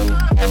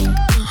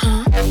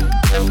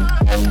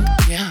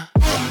 Yeah.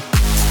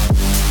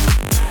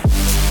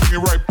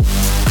 You're right.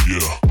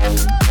 Yeah.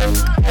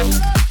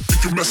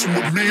 If you're messing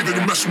with me, then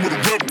you're messing with a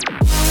rebel.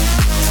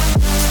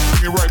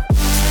 You're right,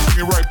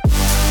 you're right.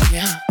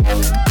 Yeah.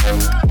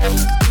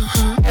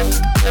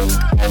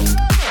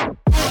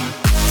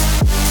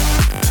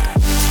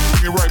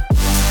 You're right.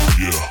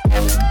 Yeah.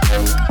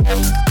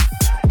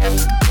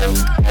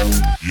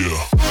 Yeah.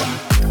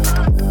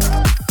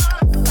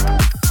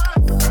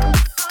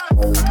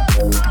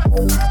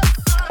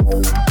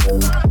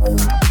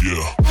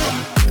 Yeah.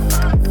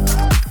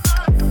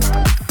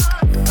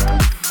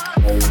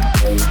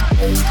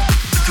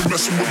 If you're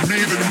messing with me,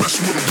 then you're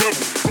messing with a rebel.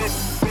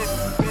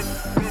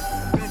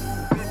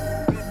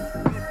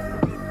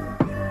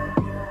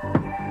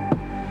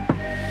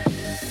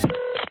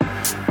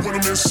 When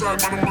I'm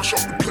inside, man, I mash up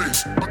the place.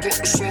 I got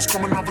the sauce,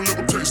 come and have a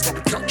little taste. I'll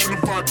be catching the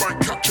vibe, I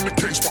ain't catching the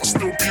case. But I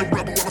still be a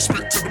rebel when I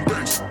spit to the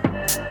bass.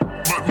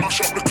 Might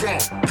mash up the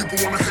club. People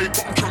wanna hate,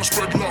 but I'm trying to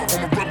spread love.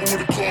 I'm a rebel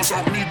with a cause,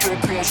 I don't need your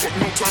applause. Got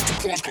no time to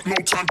pause, got no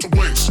time to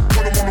waste.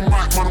 When I'm on the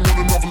mic, man, I'm on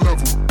another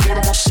level. God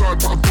on my side,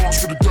 but I dance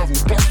with the devil.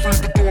 Bust through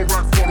the door,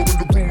 right, following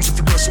the rules. If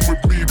you're messing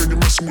with me, then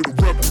you're messing with a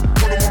rebel.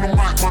 When I'm on the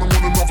mic, man, I'm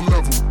on another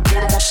level.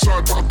 God on my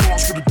side, but I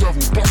dance with the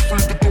devil. Bust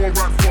through the door,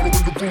 right,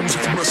 following the rules.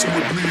 If you're messing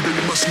with me, then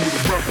you're messing with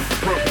a rebel.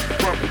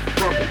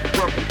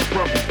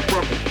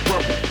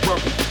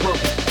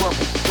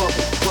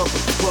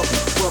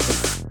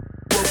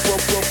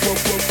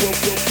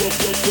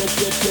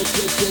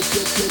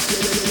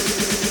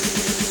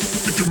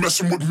 If you're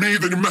messing with me,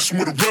 then you're messing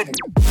with a rebel.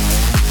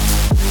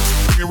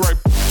 You're right,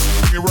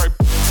 you're right.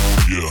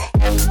 Yeah.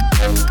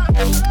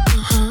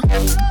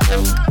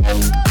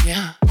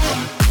 Yeah.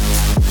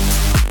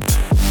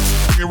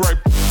 You're right.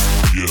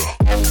 Yeah.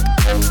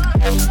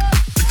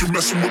 If you're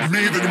messing with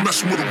me, then you're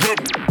messing with a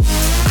rebel.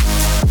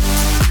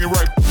 You're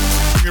right,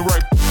 you're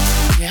right.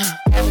 Yeah.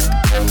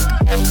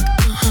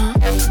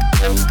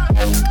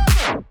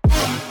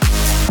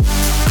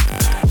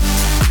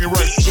 You're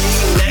right. DJ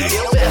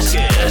Magdale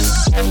Vasquez.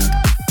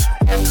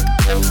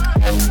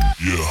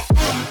 Yeah.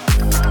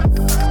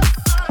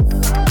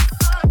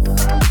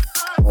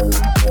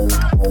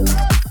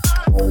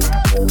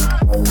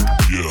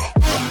 Yeah.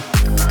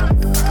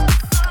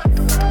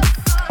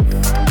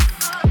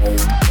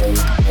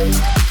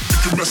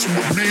 If you're messing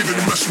with me, then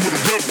you're messing with a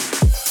rebel.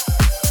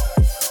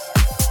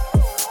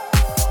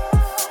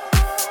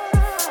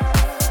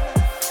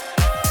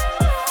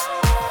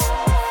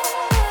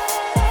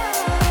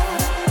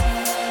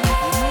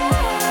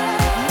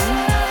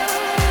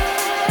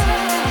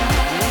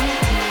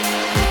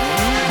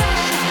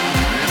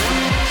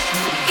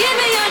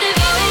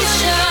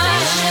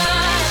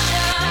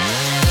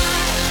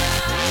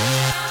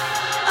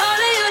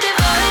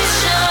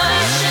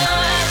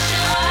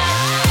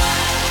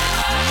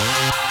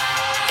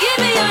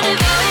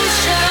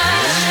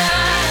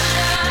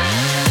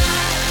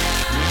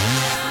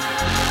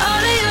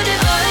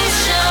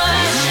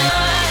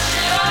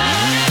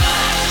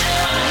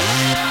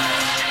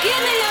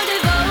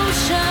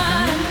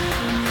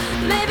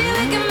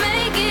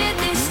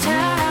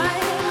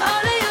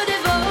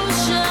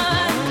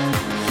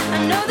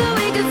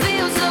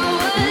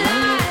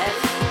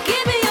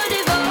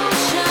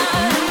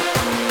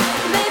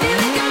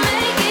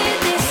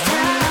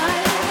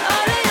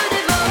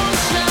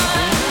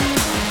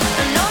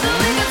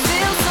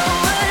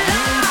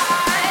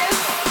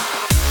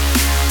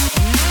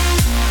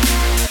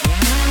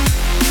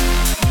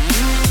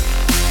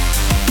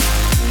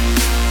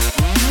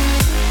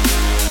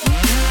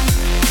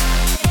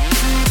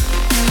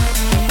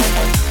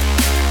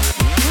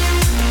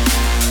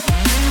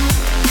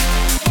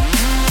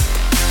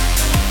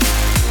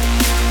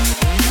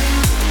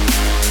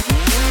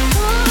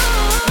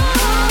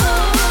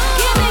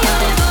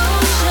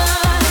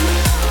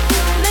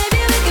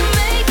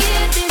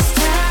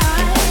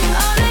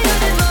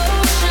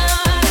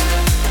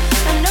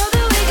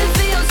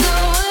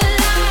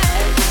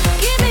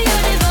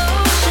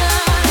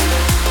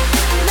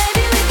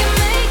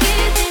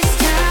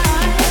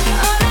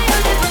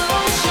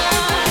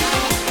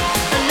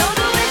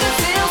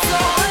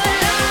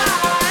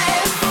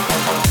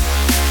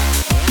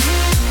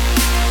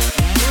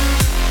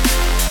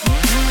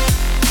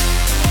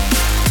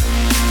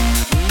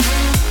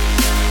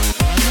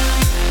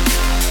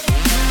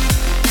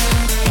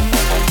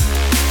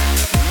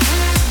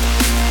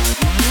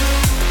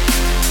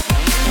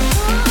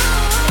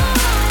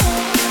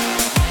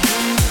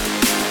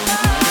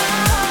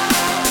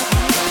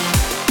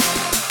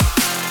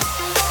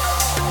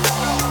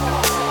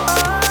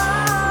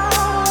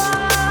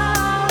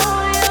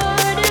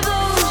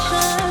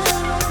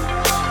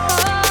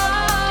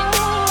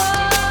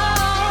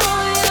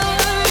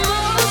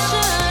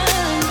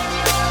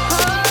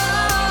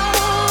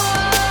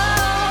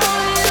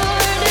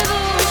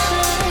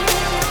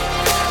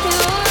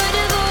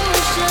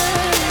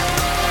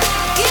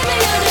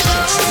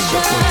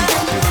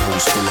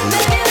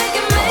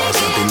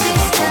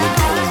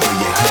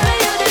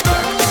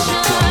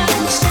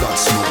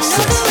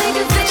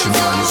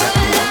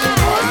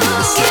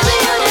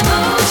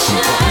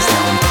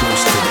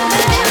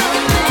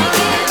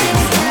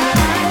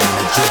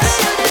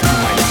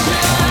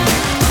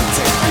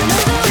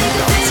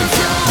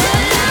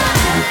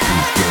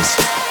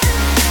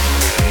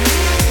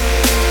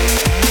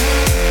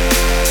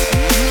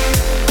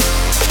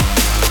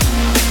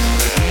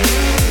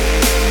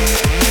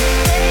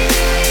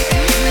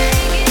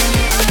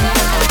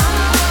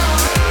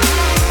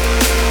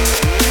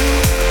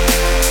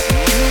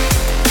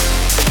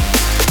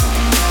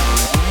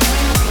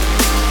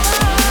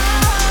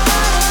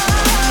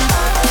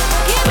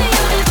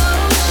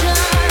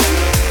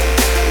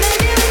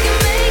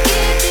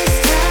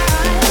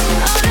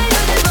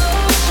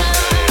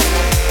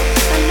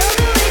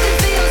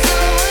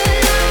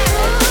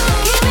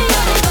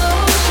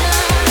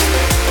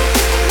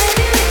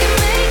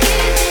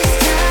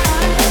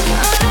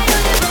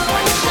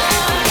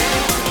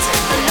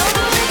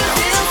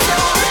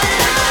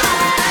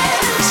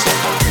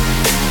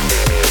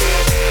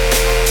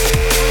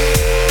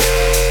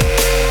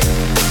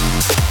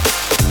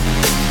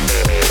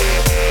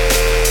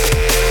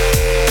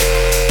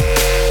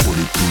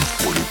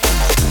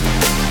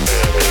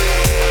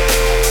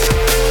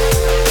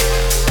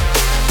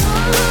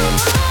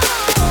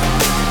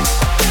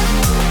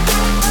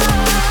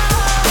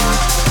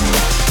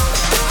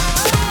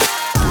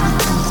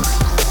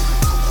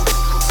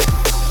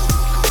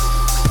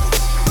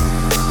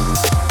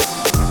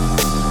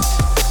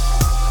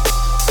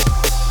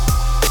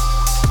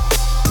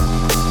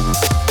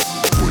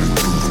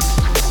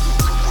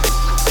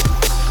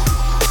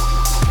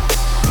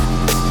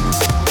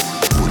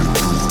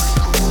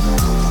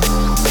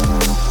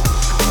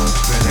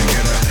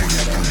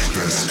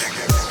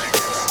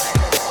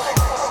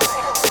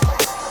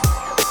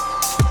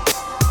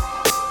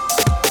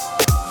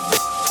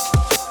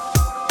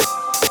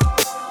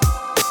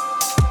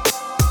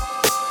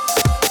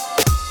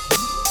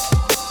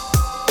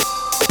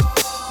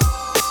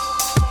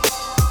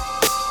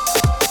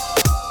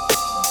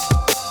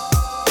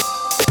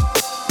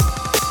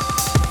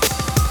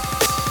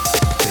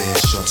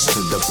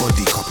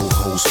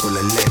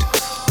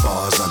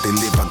 Bars I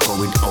deliver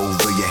going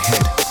over your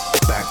head.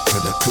 Back to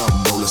the club,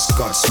 roll a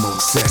Scott,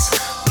 smoke cess.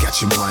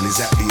 Catching wine is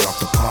at the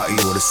after party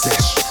or the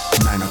sesh.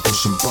 Man, I'm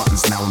pushing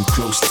buttons, now I'm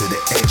close to the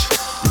edge.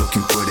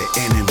 Looking for the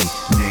enemy,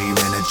 name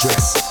and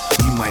address.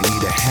 You might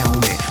need a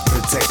helmet,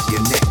 protect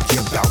your neck.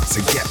 You're about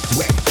to get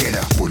wet, get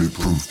a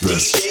bulletproof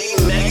vest.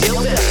 DJ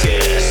Magdiel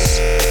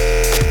Vasquez.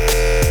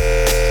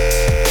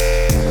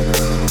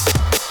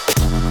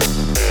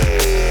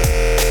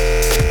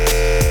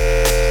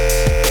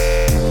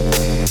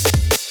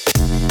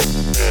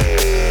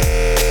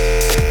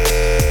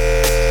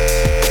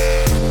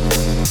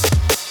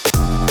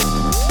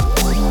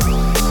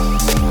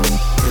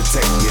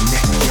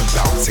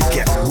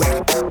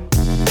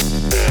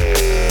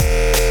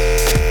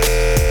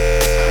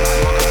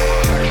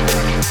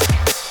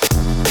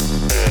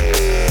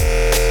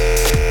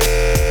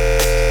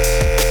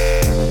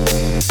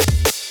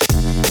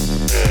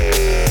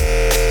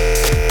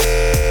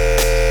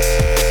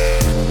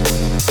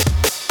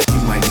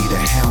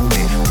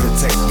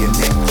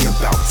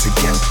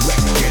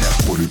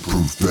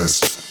 Bulletproof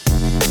vest.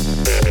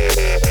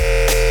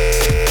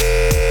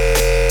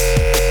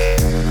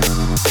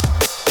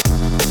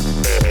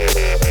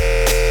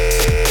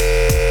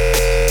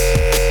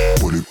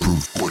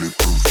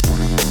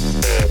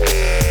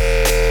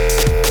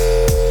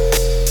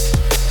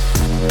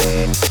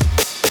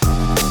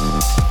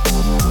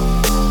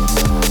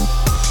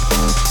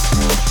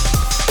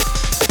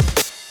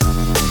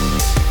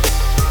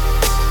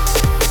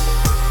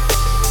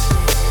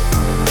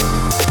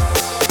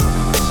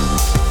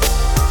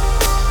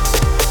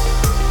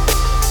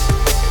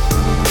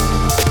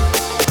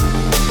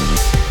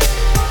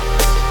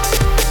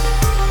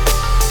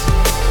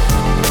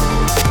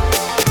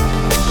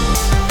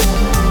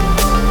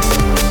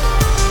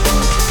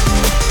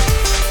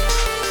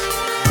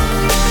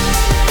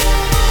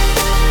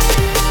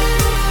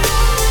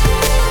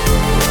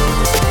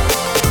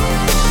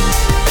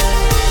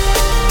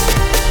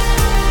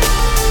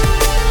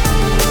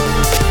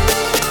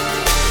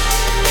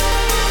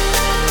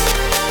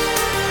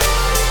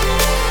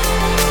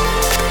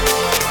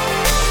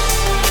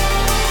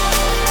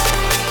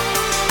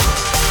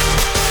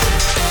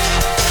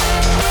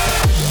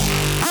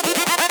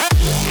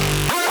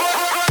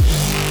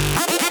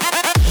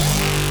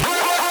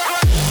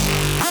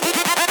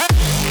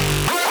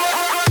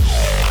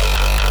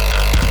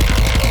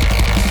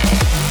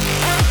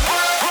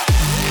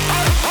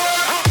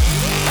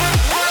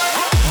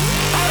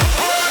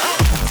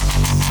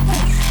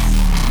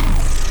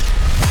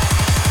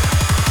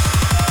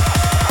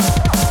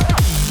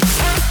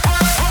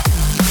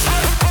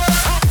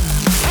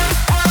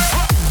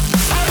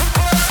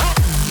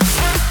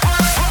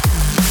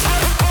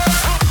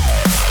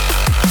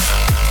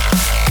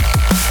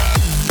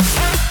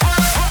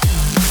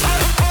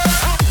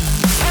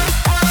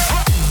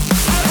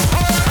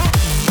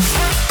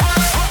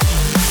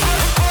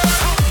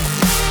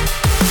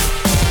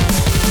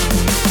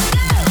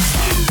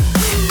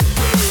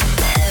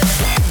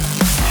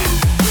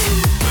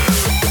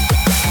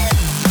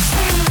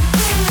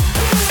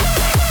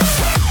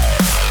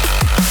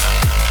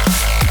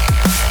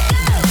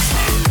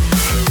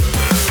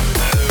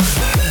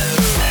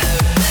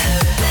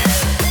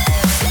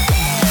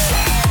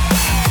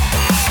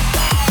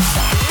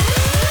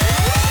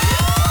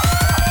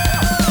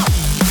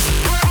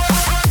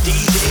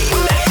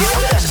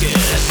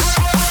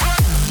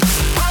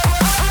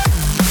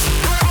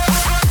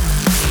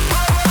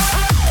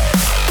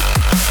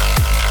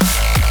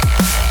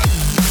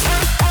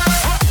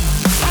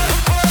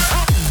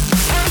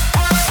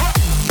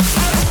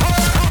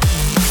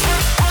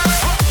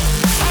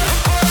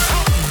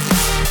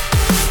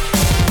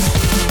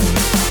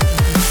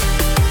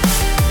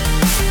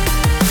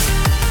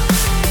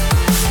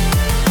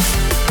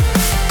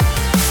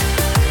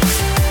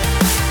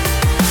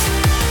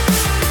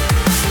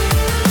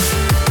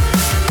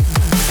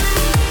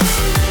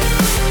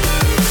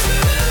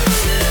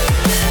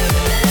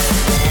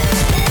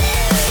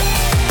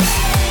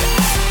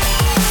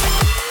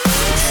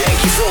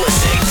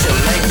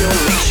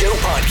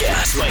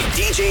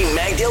 DJ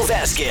Magdiel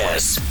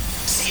Vasquez.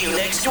 See you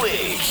next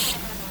week.